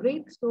 the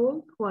great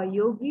souls who are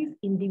yogis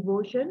in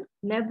devotion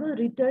never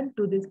return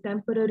to this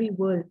temporary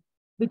world,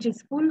 which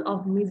is full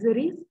of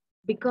miseries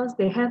because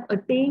they have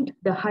attained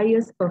the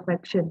highest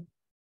perfection.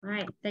 All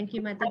right, thank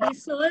you, Mataji.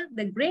 So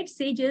the great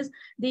sages,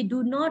 they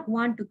do not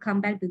want to come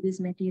back to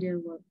this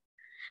material world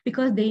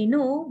because they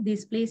know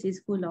this place is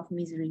full of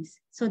miseries.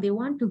 So they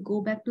want to go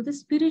back to the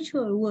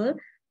spiritual world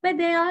where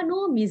there are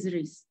no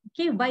miseries.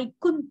 Okay,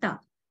 Vaikuntha,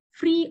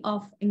 free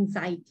of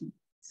anxiety.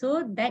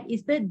 So that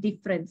is the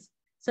difference.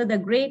 So the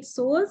great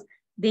souls,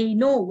 they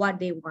know what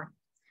they want.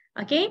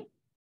 Okay.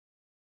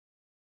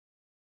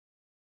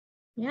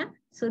 Yeah,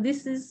 so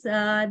this is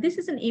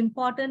an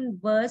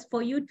important verse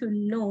for you to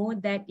know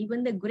that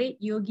even the great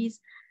yogis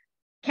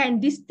can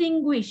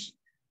distinguish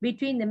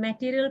between the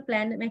material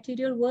planet,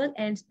 material world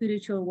and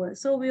spiritual world.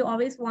 So we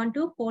always want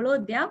to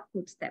follow their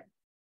footsteps.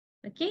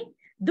 Okay,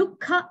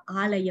 Dukkha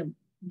Alayam.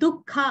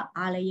 Dukkha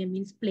Alayam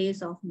means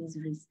place of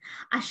miseries.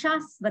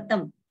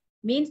 Ashasvatam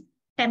means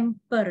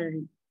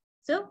temporary.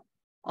 So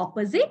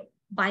opposite,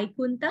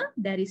 Vaikuntha,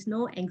 there is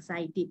no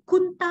anxiety.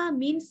 Kunta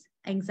means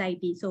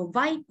anxiety. So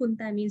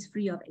Vaikuntha means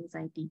free of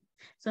anxiety.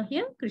 So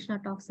here Krishna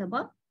talks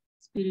about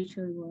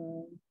spiritual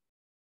world.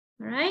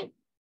 All right.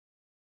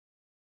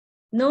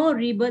 No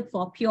rebirth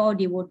for pure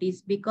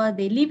devotees because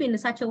they live in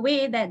such a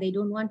way that they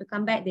don't want to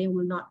come back. They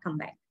will not come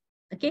back.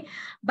 Okay.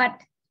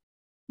 But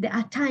there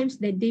are times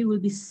that they will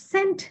be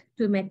sent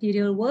to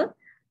material world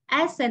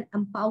as an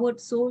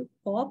empowered soul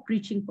for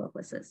preaching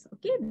purposes.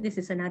 Okay. This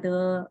is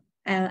another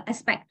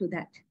aspect to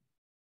that.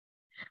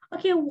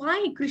 Okay,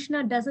 why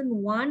Krishna doesn't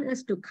want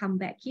us to come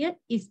back here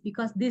is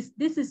because this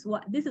is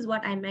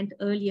what I meant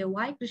earlier.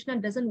 Why Krishna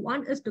doesn't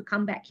want us to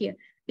come back here?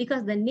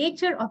 Because the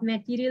nature of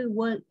material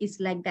world is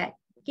like that.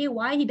 Okay,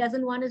 why he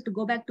doesn't want us to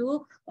go back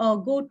to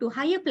or go to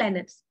higher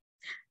planets?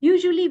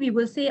 Usually we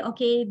will say,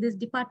 okay, this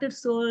departed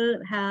soul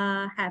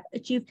have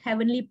achieved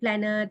heavenly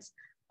planets.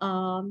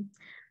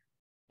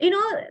 You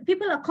know,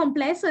 people are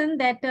complacent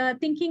that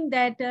thinking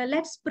that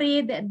let's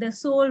pray that the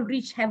soul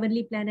reach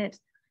heavenly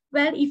planets.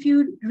 Well, if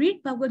you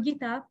read Bhagavad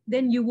Gita,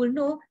 then you will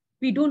know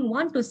we don't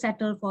want to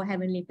settle for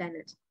heavenly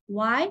planets.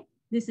 Why?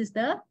 This is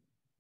the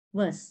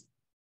verse?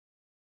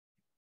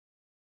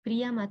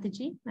 Priya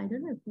Mataji, I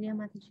don't know if Priya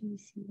Mataji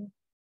is here.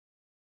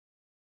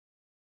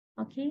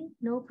 Okay,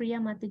 no Priya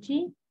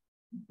Mataji.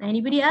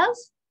 Anybody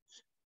else?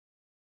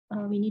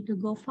 We need to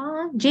go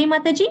far. Jay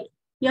Mataji,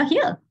 you're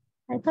here.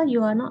 I thought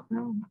you are not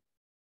around.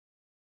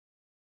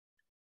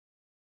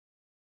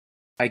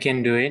 I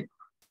can do it.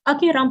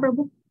 Okay, Ram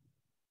Prabhu.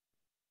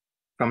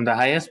 From the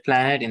highest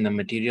planet in the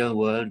material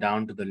world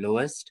down to the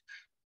lowest,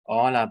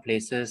 all are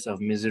places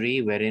of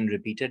misery wherein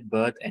repeated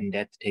birth and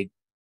death take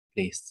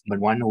place. But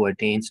one who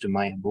attains to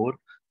my abode,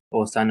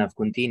 O son of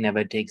Kunti,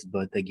 never takes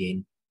birth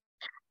again.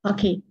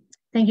 Okay,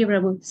 thank you,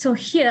 Prabhu. So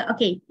here,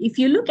 okay, if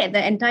you look at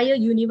the entire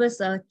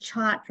universe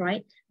chart,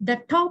 right, the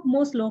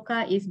topmost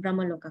loka is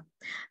Brahma Loka.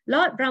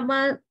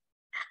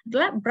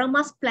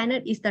 Brahma's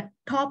planet is the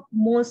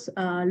topmost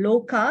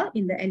loka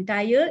in the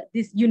entire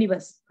this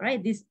universe,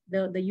 right?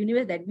 The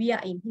universe that we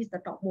are in, he's the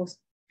topmost.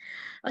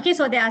 Okay,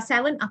 so there are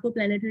 7 upper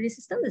planetary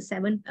systems, the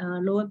 7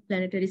 lower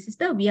planetary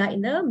system. We are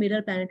in the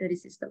middle planetary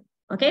system.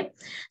 Okay,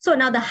 so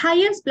now the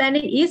highest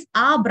planet is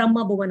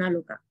Brahma Bhavana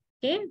Loka.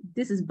 Okay,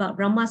 this is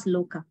Brahma's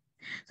Loka.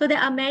 So there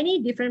are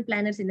many different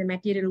planets in the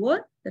material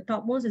world. The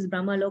topmost is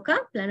Brahma Loka,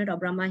 planet of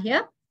Brahma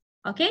here.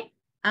 Okay,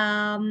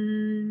 I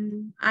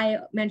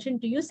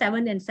mentioned to you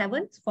 7 and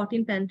 7,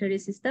 14 planetary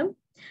system.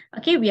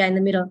 Okay, we are in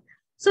the middle.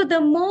 So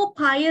the more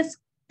pious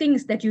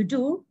things that you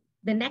do,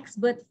 the next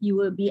birth you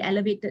will be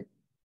elevated.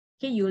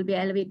 Okay, you will be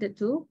elevated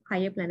to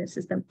higher planet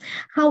system.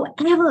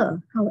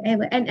 However,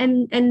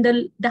 and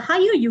the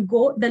higher you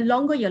go, the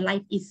longer your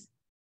life is.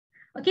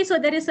 Okay, so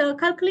there is a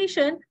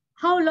calculation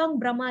how long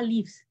Brahma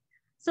lives.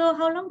 So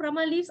how long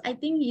Brahma lives, I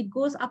think it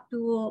goes up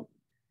to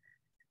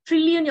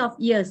trillion of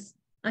years.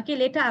 Okay,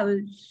 later I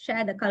will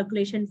share the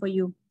calculation for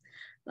you.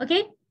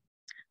 Okay,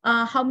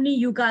 how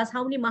many yugas,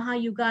 how many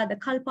Mahayuga, the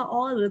Kalpa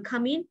all will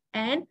come in,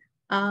 and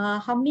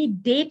how many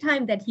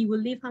daytime that he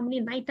will live, how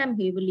many nighttime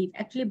he will live.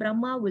 Actually,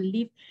 Brahma will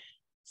live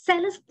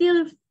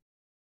celestial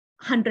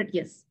 100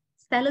 years.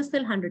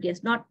 Celestial 100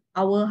 years, not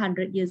our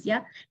 100 years.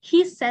 Yeah,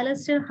 his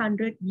celestial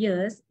 100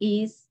 years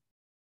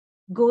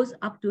goes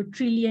up to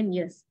trillion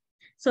years.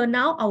 So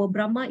now our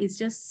Brahma is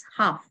just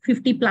half,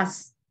 50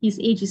 plus. His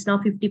age is now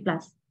 50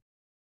 plus.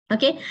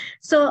 Okay,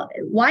 so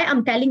why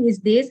I'm telling is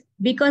this,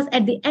 because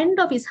at the end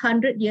of his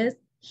 100 years,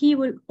 he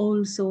will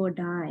also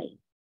die.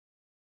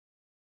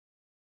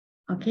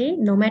 Okay,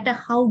 no matter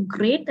how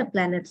great the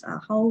planets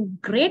are, how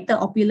great the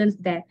opulence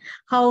there,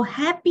 how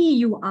happy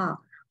you are,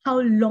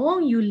 how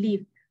long you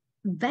live,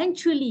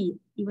 eventually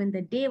even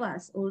the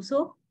devas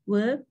also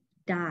will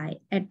die.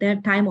 At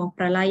the time of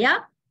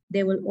Pralaya,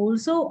 they will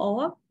also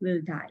or will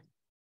die.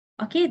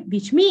 Okay,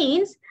 which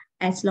means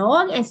as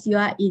long as you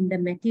are in the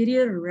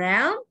material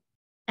realm,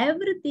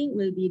 everything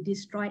will be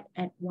destroyed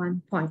at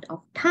one point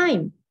of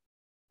time.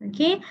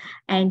 Okay,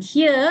 and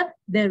here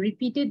the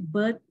repeated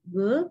birth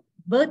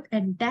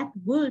and death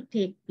will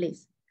take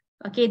place.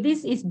 Okay,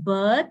 this is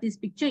birth. This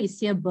picture is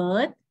here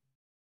birth.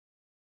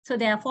 So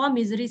there are 4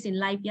 miseries in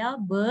life. Yeah,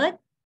 birth,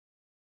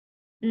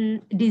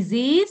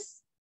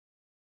 disease,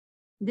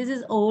 this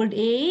is old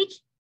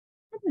age,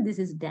 and this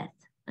is death.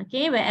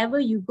 Okay, wherever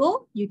you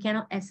go, you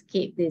cannot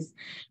escape this.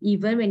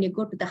 Even when you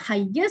go to the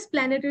highest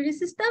planetary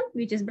system,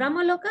 which is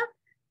Brahma Loka,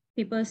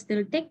 people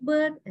still take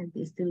birth and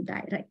they still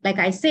die, right? Like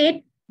I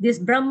said, this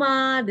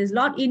Brahma, this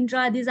Lord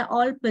Indra, these are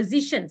all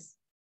positions.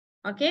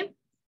 Okay,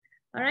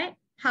 all right.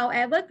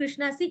 However,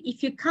 Krishna said,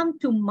 if you come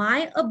to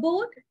my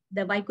abode,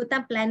 the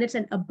Vaikuntha planets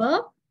and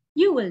above,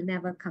 you will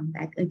never come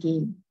back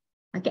again.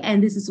 Okay,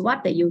 and this is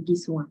what the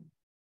yogis want.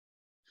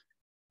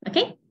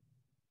 Okay.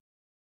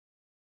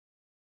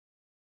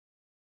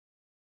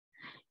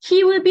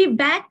 He will be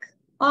back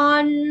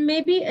on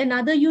maybe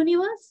another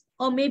universe,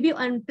 or maybe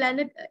on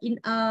planet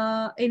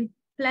in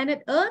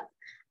planet Earth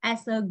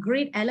as a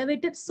great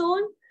elevated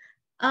soul.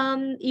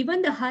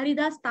 Even the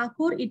Haridas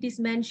Thakur, it is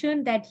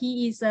mentioned that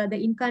he is the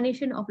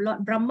incarnation of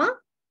Lord Brahma.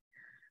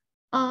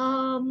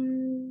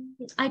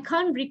 I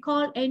can't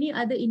recall any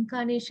other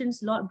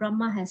incarnations Lord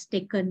Brahma has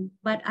taken,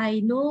 but I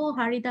know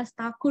Haridas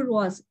Thakur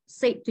was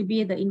said to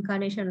be the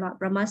incarnation Lord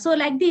Brahma. So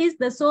like this,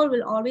 the soul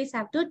will always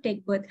have to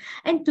take birth.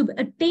 And to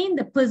attain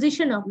the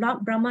position of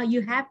Lord Brahma,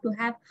 you have to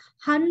have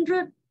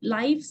 100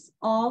 lives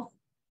of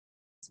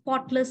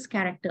spotless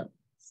character,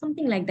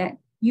 something like that.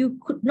 You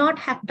could not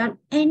have done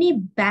any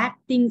bad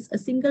things, a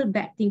single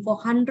bad thing for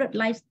 100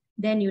 lives,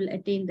 then you'll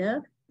attain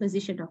the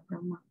position of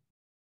Brahma.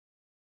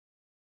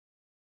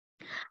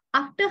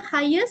 After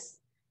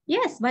highest,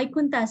 yes,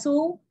 Vaikuntha.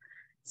 So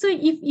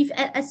if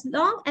as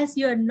long as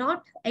you're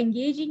not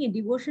engaging in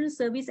devotional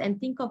service and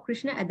think of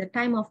Krishna at the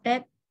time of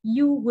death,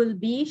 you will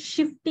be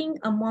shifting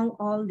among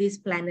all these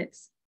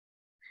planets.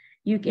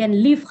 You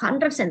can live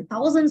hundreds and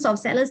thousands of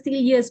celestial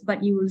years,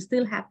 but you will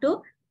still have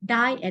to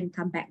die and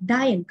come back,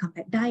 die and come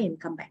back, die and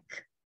come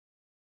back.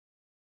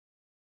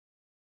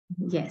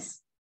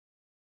 Yes.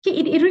 Okay,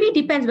 it really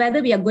depends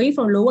whether we are going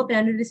from lower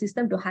planetary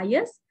system to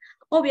highest,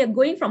 or we are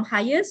going from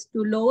highest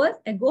to lowest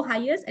and go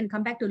highest and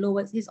come back to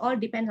lowest. It all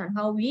depends on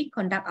how we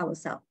conduct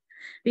ourselves.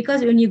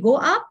 Because when you go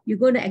up, you're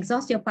going to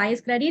exhaust your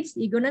pious credits.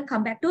 You're going to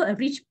come back to a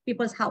rich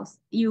people's house.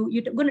 You're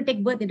going to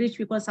take birth in rich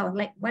people's house,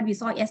 like what we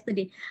saw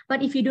yesterday.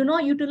 But if you do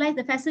not utilize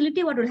the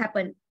facility, what will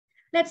happen?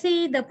 Let's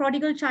say the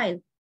prodigal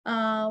child,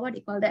 what do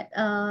you call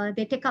that?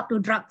 They take up to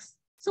drugs.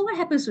 So what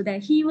happens to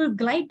that? He will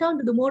glide down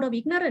to the mode of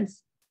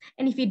ignorance.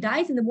 And if he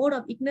dies in the mode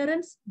of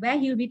ignorance, where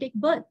he will be take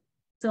birth.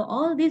 So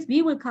all this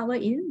we will cover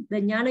in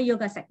the Jnana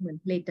Yoga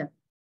segment later.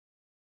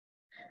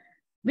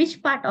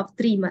 Which part of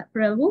 3,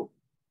 Prabhu?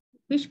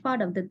 Which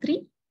part of the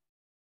 3?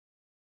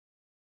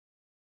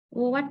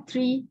 What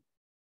 3?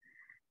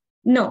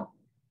 No.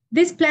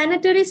 This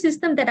planetary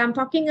system that I'm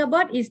talking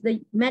about is the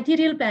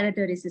material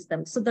planetary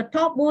system. So the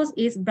topmost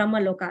is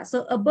Brahmaloka.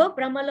 So above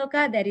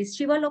Brahmaloka, there is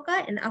Shiva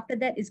Loka, and after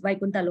that is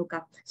Vaikuntha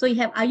Loka. So you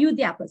have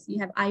Ayodhya first. You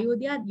have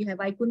Ayodhya, you have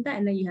Vaikuntha,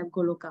 and then you have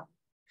Goloka.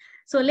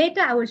 So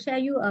later I will share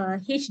you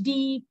a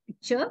HD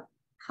picture,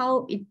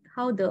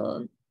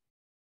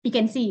 you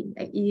can see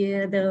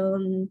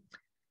the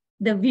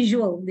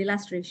visual, the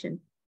illustration.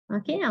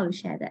 Okay, I will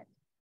share that.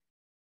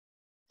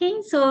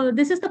 Okay, so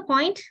this is the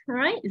point, all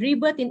right?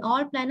 Rebirth in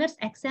all planets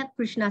except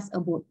Krishna's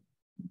abode.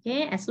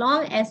 Okay, as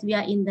long as we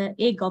are in the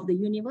egg of the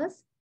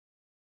universe,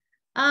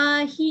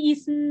 he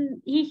is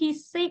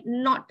said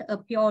not a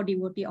pure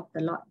devotee of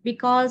the Lord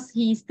because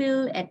he is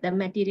still at the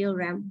material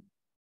realm.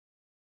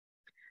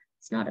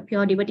 It's not a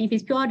pure devotee. If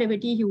he's pure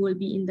devotee, he will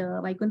be in the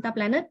Vaikuntha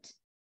planet.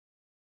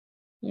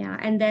 Yeah,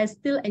 and there's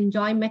still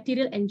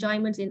material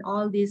enjoyments in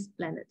all these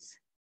planets.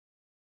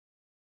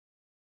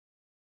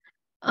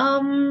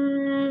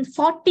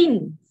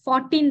 14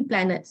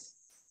 planets,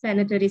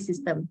 planetary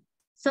system.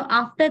 So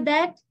after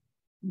that,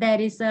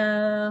 there is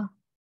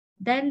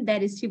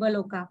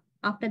Shivaloka.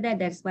 After that,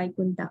 there's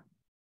Vaikuntha.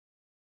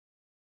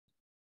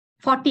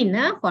 14,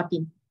 huh?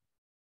 14.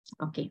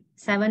 Okay,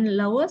 7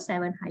 lower,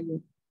 7 higher.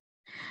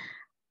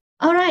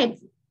 All right,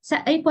 so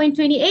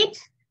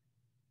 8.28.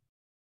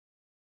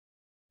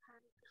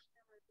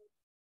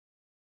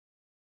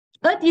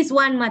 Earth is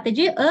one,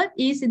 Mataji. Earth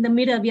is in the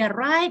middle. We are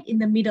right in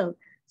the middle.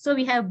 So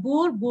we have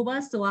Bur,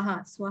 Bhuva,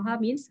 Swaha. Swaha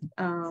means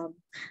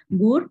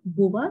Bur,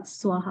 Bhuva,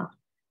 Swaha.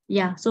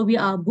 Yeah, so we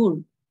are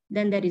Bur.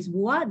 Then there is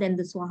Bhuva, then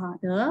the Swaha,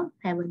 the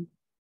heaven.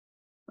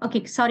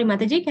 Okay, sorry,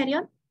 Mataji, carry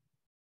on. A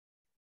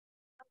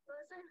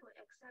person who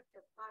accepts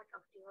the part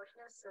of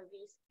devotional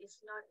service is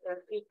not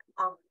bereft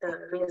of the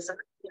result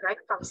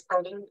derived from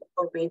studying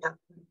the Veda.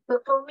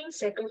 Performing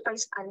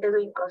sacrifice,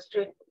 undergoing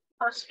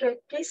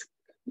austerities,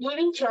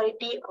 giving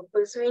charity, or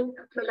pursuing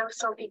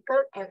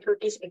philosophical and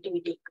fruitive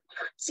activity.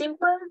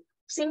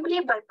 Simply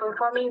by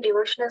performing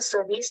devotional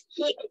service,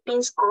 he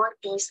attains all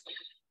these,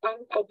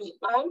 and at the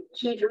end,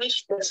 he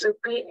reached the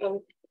supreme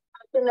and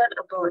eternal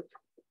abode.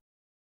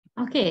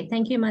 Okay,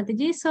 thank you,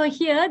 Mataji. So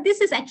here,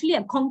 this is actually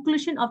a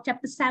conclusion of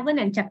chapter 7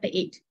 and chapter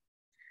 8.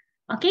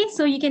 Okay,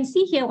 so you can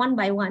see here one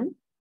by one.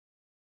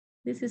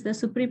 This is the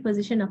supreme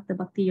position of the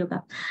Bhakti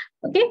Yoga.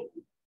 Okay.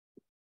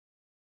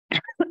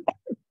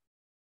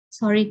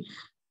 Sorry.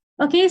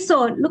 Okay,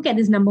 so look at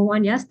this number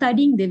 1, yeah,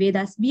 studying the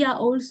Vedas. We are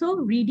also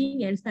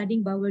reading and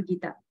studying Bhagavad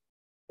Gita.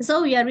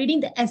 So we are reading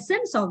the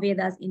essence of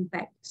Vedas, in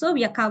fact. So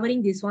we are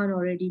covering this one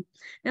already.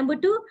 Number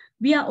 2,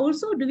 we are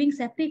also doing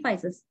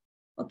sacrifices.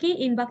 Okay,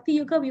 in Bhakti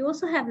Yoga, we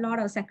also have a lot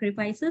of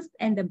sacrifices,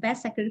 and the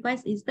best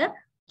sacrifice is the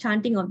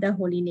chanting of the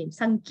holy name,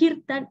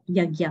 Sankirtan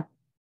Yagya.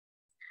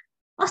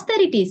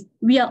 Austerities,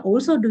 we are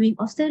also doing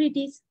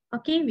austerities.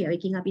 Okay, we are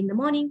waking up in the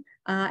morning,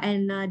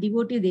 and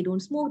devotees, they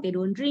don't smoke, they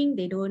don't drink,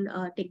 they don't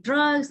take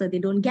drugs, or they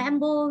don't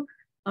gamble,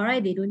 all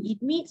right, they don't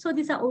eat meat. So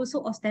these are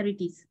also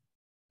austerities.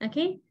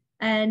 Okay,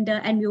 and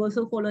we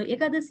also follow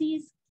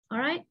Ekadasis, all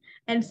right,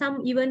 and some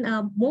even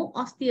more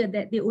austere,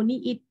 that they only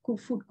eat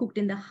food cooked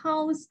in the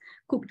house,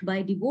 cooked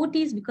by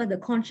devotees, because the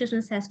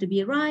consciousness has to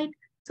be right.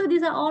 So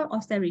these are all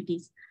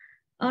austerities.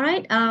 All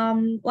right,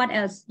 what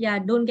else? Yeah,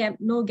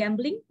 no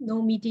gambling,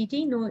 no meat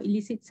eating, no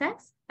illicit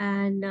sex,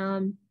 and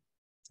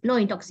no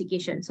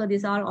intoxication. So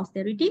these are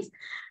austerities.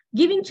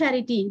 Giving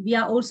charity, we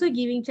are also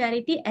giving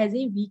charity as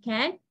if we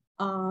can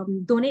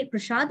donate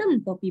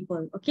prasadam for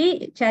people.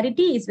 Okay,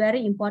 charity is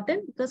very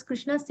important because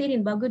Krishna said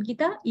in Bhagavad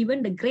Gita,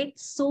 even the great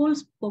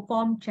souls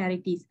perform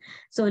charities.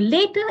 So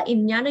later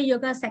in Jnana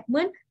Yoga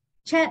segment,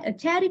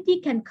 charity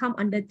can come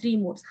under 3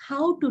 modes.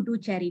 How to do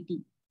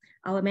charity?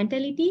 Our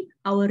mentality,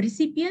 our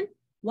recipient,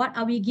 what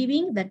are we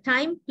giving, the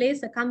time,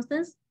 place,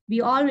 circumstance, we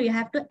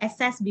have to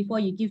assess before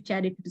you give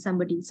charity to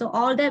somebody. So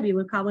all that we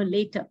will cover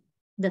later,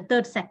 the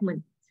 3rd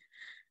segment.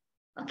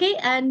 Okay,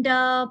 and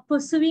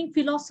pursuing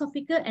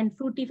philosophical and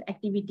fruitive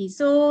activities.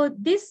 So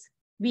this,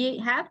 we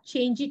have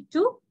changed it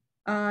to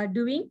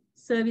doing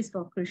service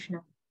for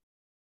Krishna.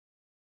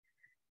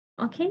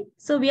 Okay,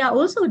 so we are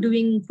also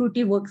doing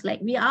fruitive works, like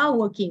we are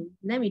working,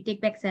 then we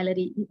take back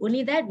salary.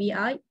 Only that we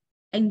are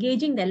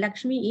engaging the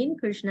Lakshmi in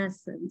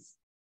Krishna's service.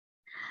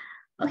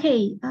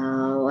 Okay,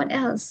 what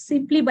else?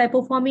 Simply by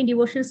performing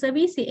devotional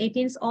service, he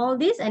attains all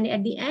this, and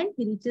at the end,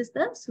 he reaches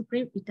the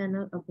supreme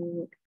eternal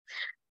abode.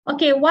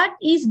 Okay, what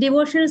is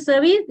devotional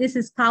service? This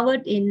is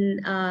covered in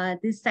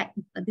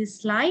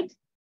this slide.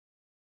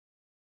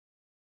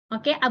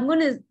 Okay, I'm going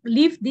to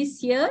leave this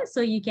here so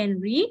you can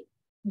read,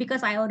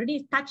 because I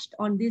already touched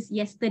on this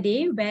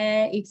yesterday,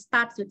 where it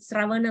starts with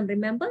Sravanam.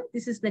 Remember,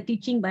 this is the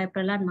teaching by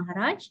Prahlad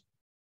Maharaj.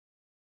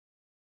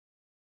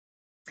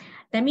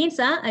 That means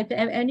if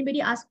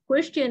anybody asks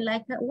question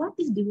like, what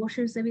is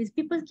devotion service?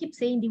 People keep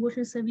saying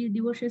devotion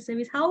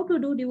service. How to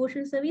do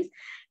devotion service?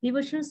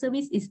 Devotion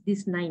service is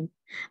this 9.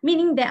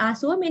 Meaning there are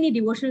so many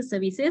devotional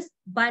services,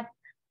 but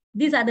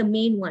these are the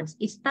main ones.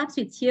 It starts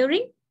with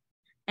hearing,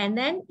 and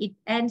then it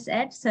ends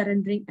at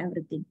surrendering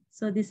everything.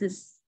 So this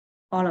is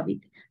all of it.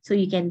 So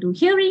you can do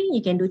hearing,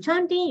 you can do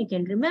chanting, you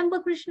can remember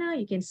Krishna,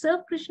 you can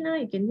serve Krishna,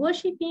 you can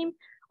worship him,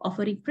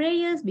 offering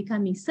prayers,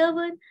 becoming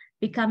servant,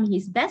 becoming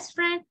his best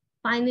friend,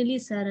 finally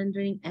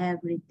surrendering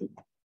everything.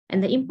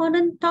 And the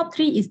important top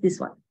 3 is this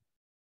one: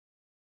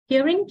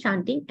 hearing,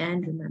 chanting,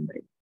 and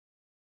remembering.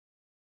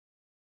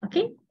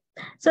 Okay.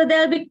 So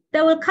there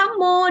will come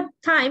more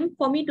time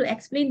for me to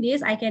explain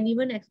this. I can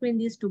even explain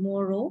this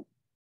tomorrow.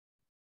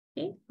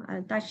 Okay,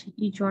 I'll touch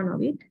each one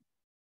of it.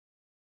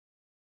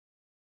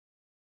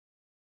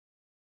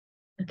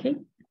 Okay,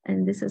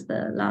 and this is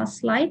the last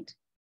slide.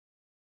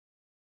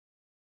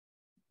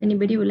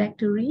 Anybody would like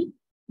to read?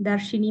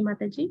 Darshini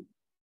Mataji.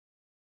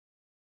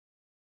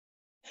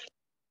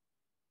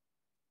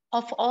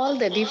 Of all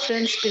the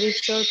different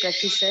spiritual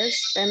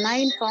practices, the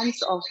 9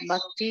 forms of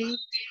bhakti,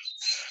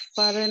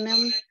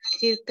 Paranam,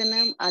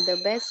 Kirtanam are the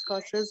best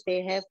causes.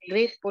 They have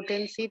great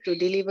potency to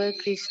deliver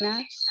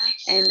Krishna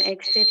and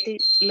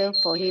ecstatic love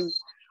for him.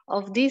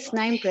 Of these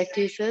 9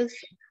 practices,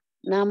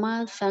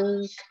 Nama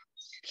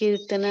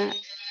Sankirtana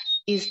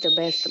is the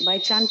best. By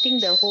chanting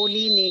the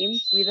holy name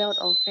without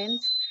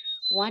offense,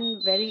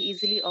 one very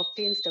easily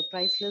obtains the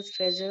priceless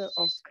treasure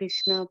of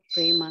Krishna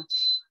Prema.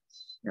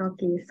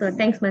 Okay, so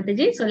thanks,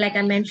 Mataji. So like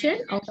I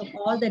mentioned, out of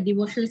all the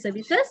devotional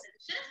services,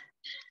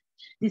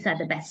 these are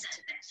the best.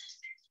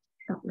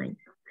 Top 9.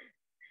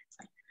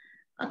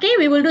 Okay,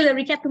 we will do the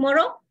recap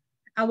tomorrow.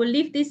 I will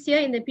leave this here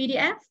in the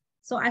PDF.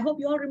 So I hope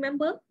you all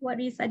remember what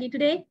we studied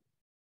today.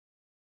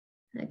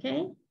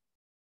 Okay,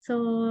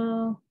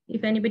 so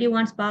if anybody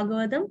wants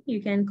Bhagavatam,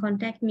 you can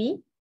contact me.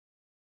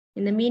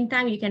 In the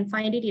meantime, you can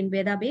find it in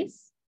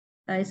Vedabase.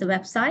 It's a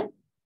website.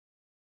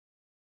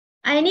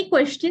 Any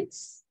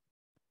questions?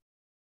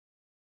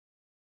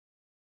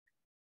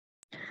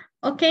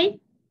 Okay.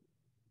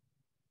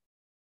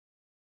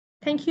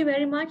 Thank you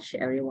very much,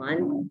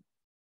 everyone.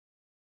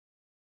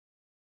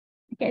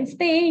 You can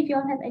stay if you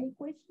all have any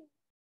questions.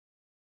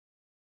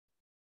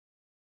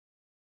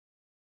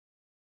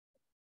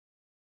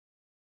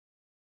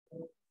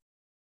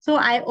 So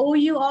I owe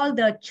you all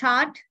the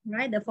chart,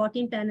 right? The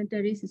 14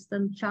 planetary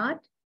system chart.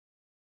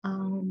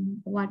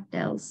 What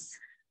else?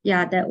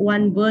 Yeah, that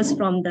one verse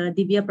from the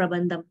Divya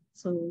Prabandham.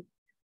 So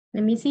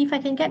let me see if I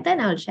can get that.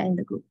 I'll share in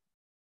the group.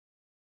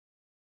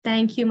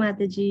 Thank you,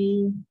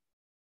 Mataji.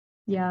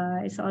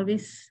 Yeah, it's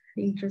always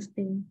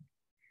interesting.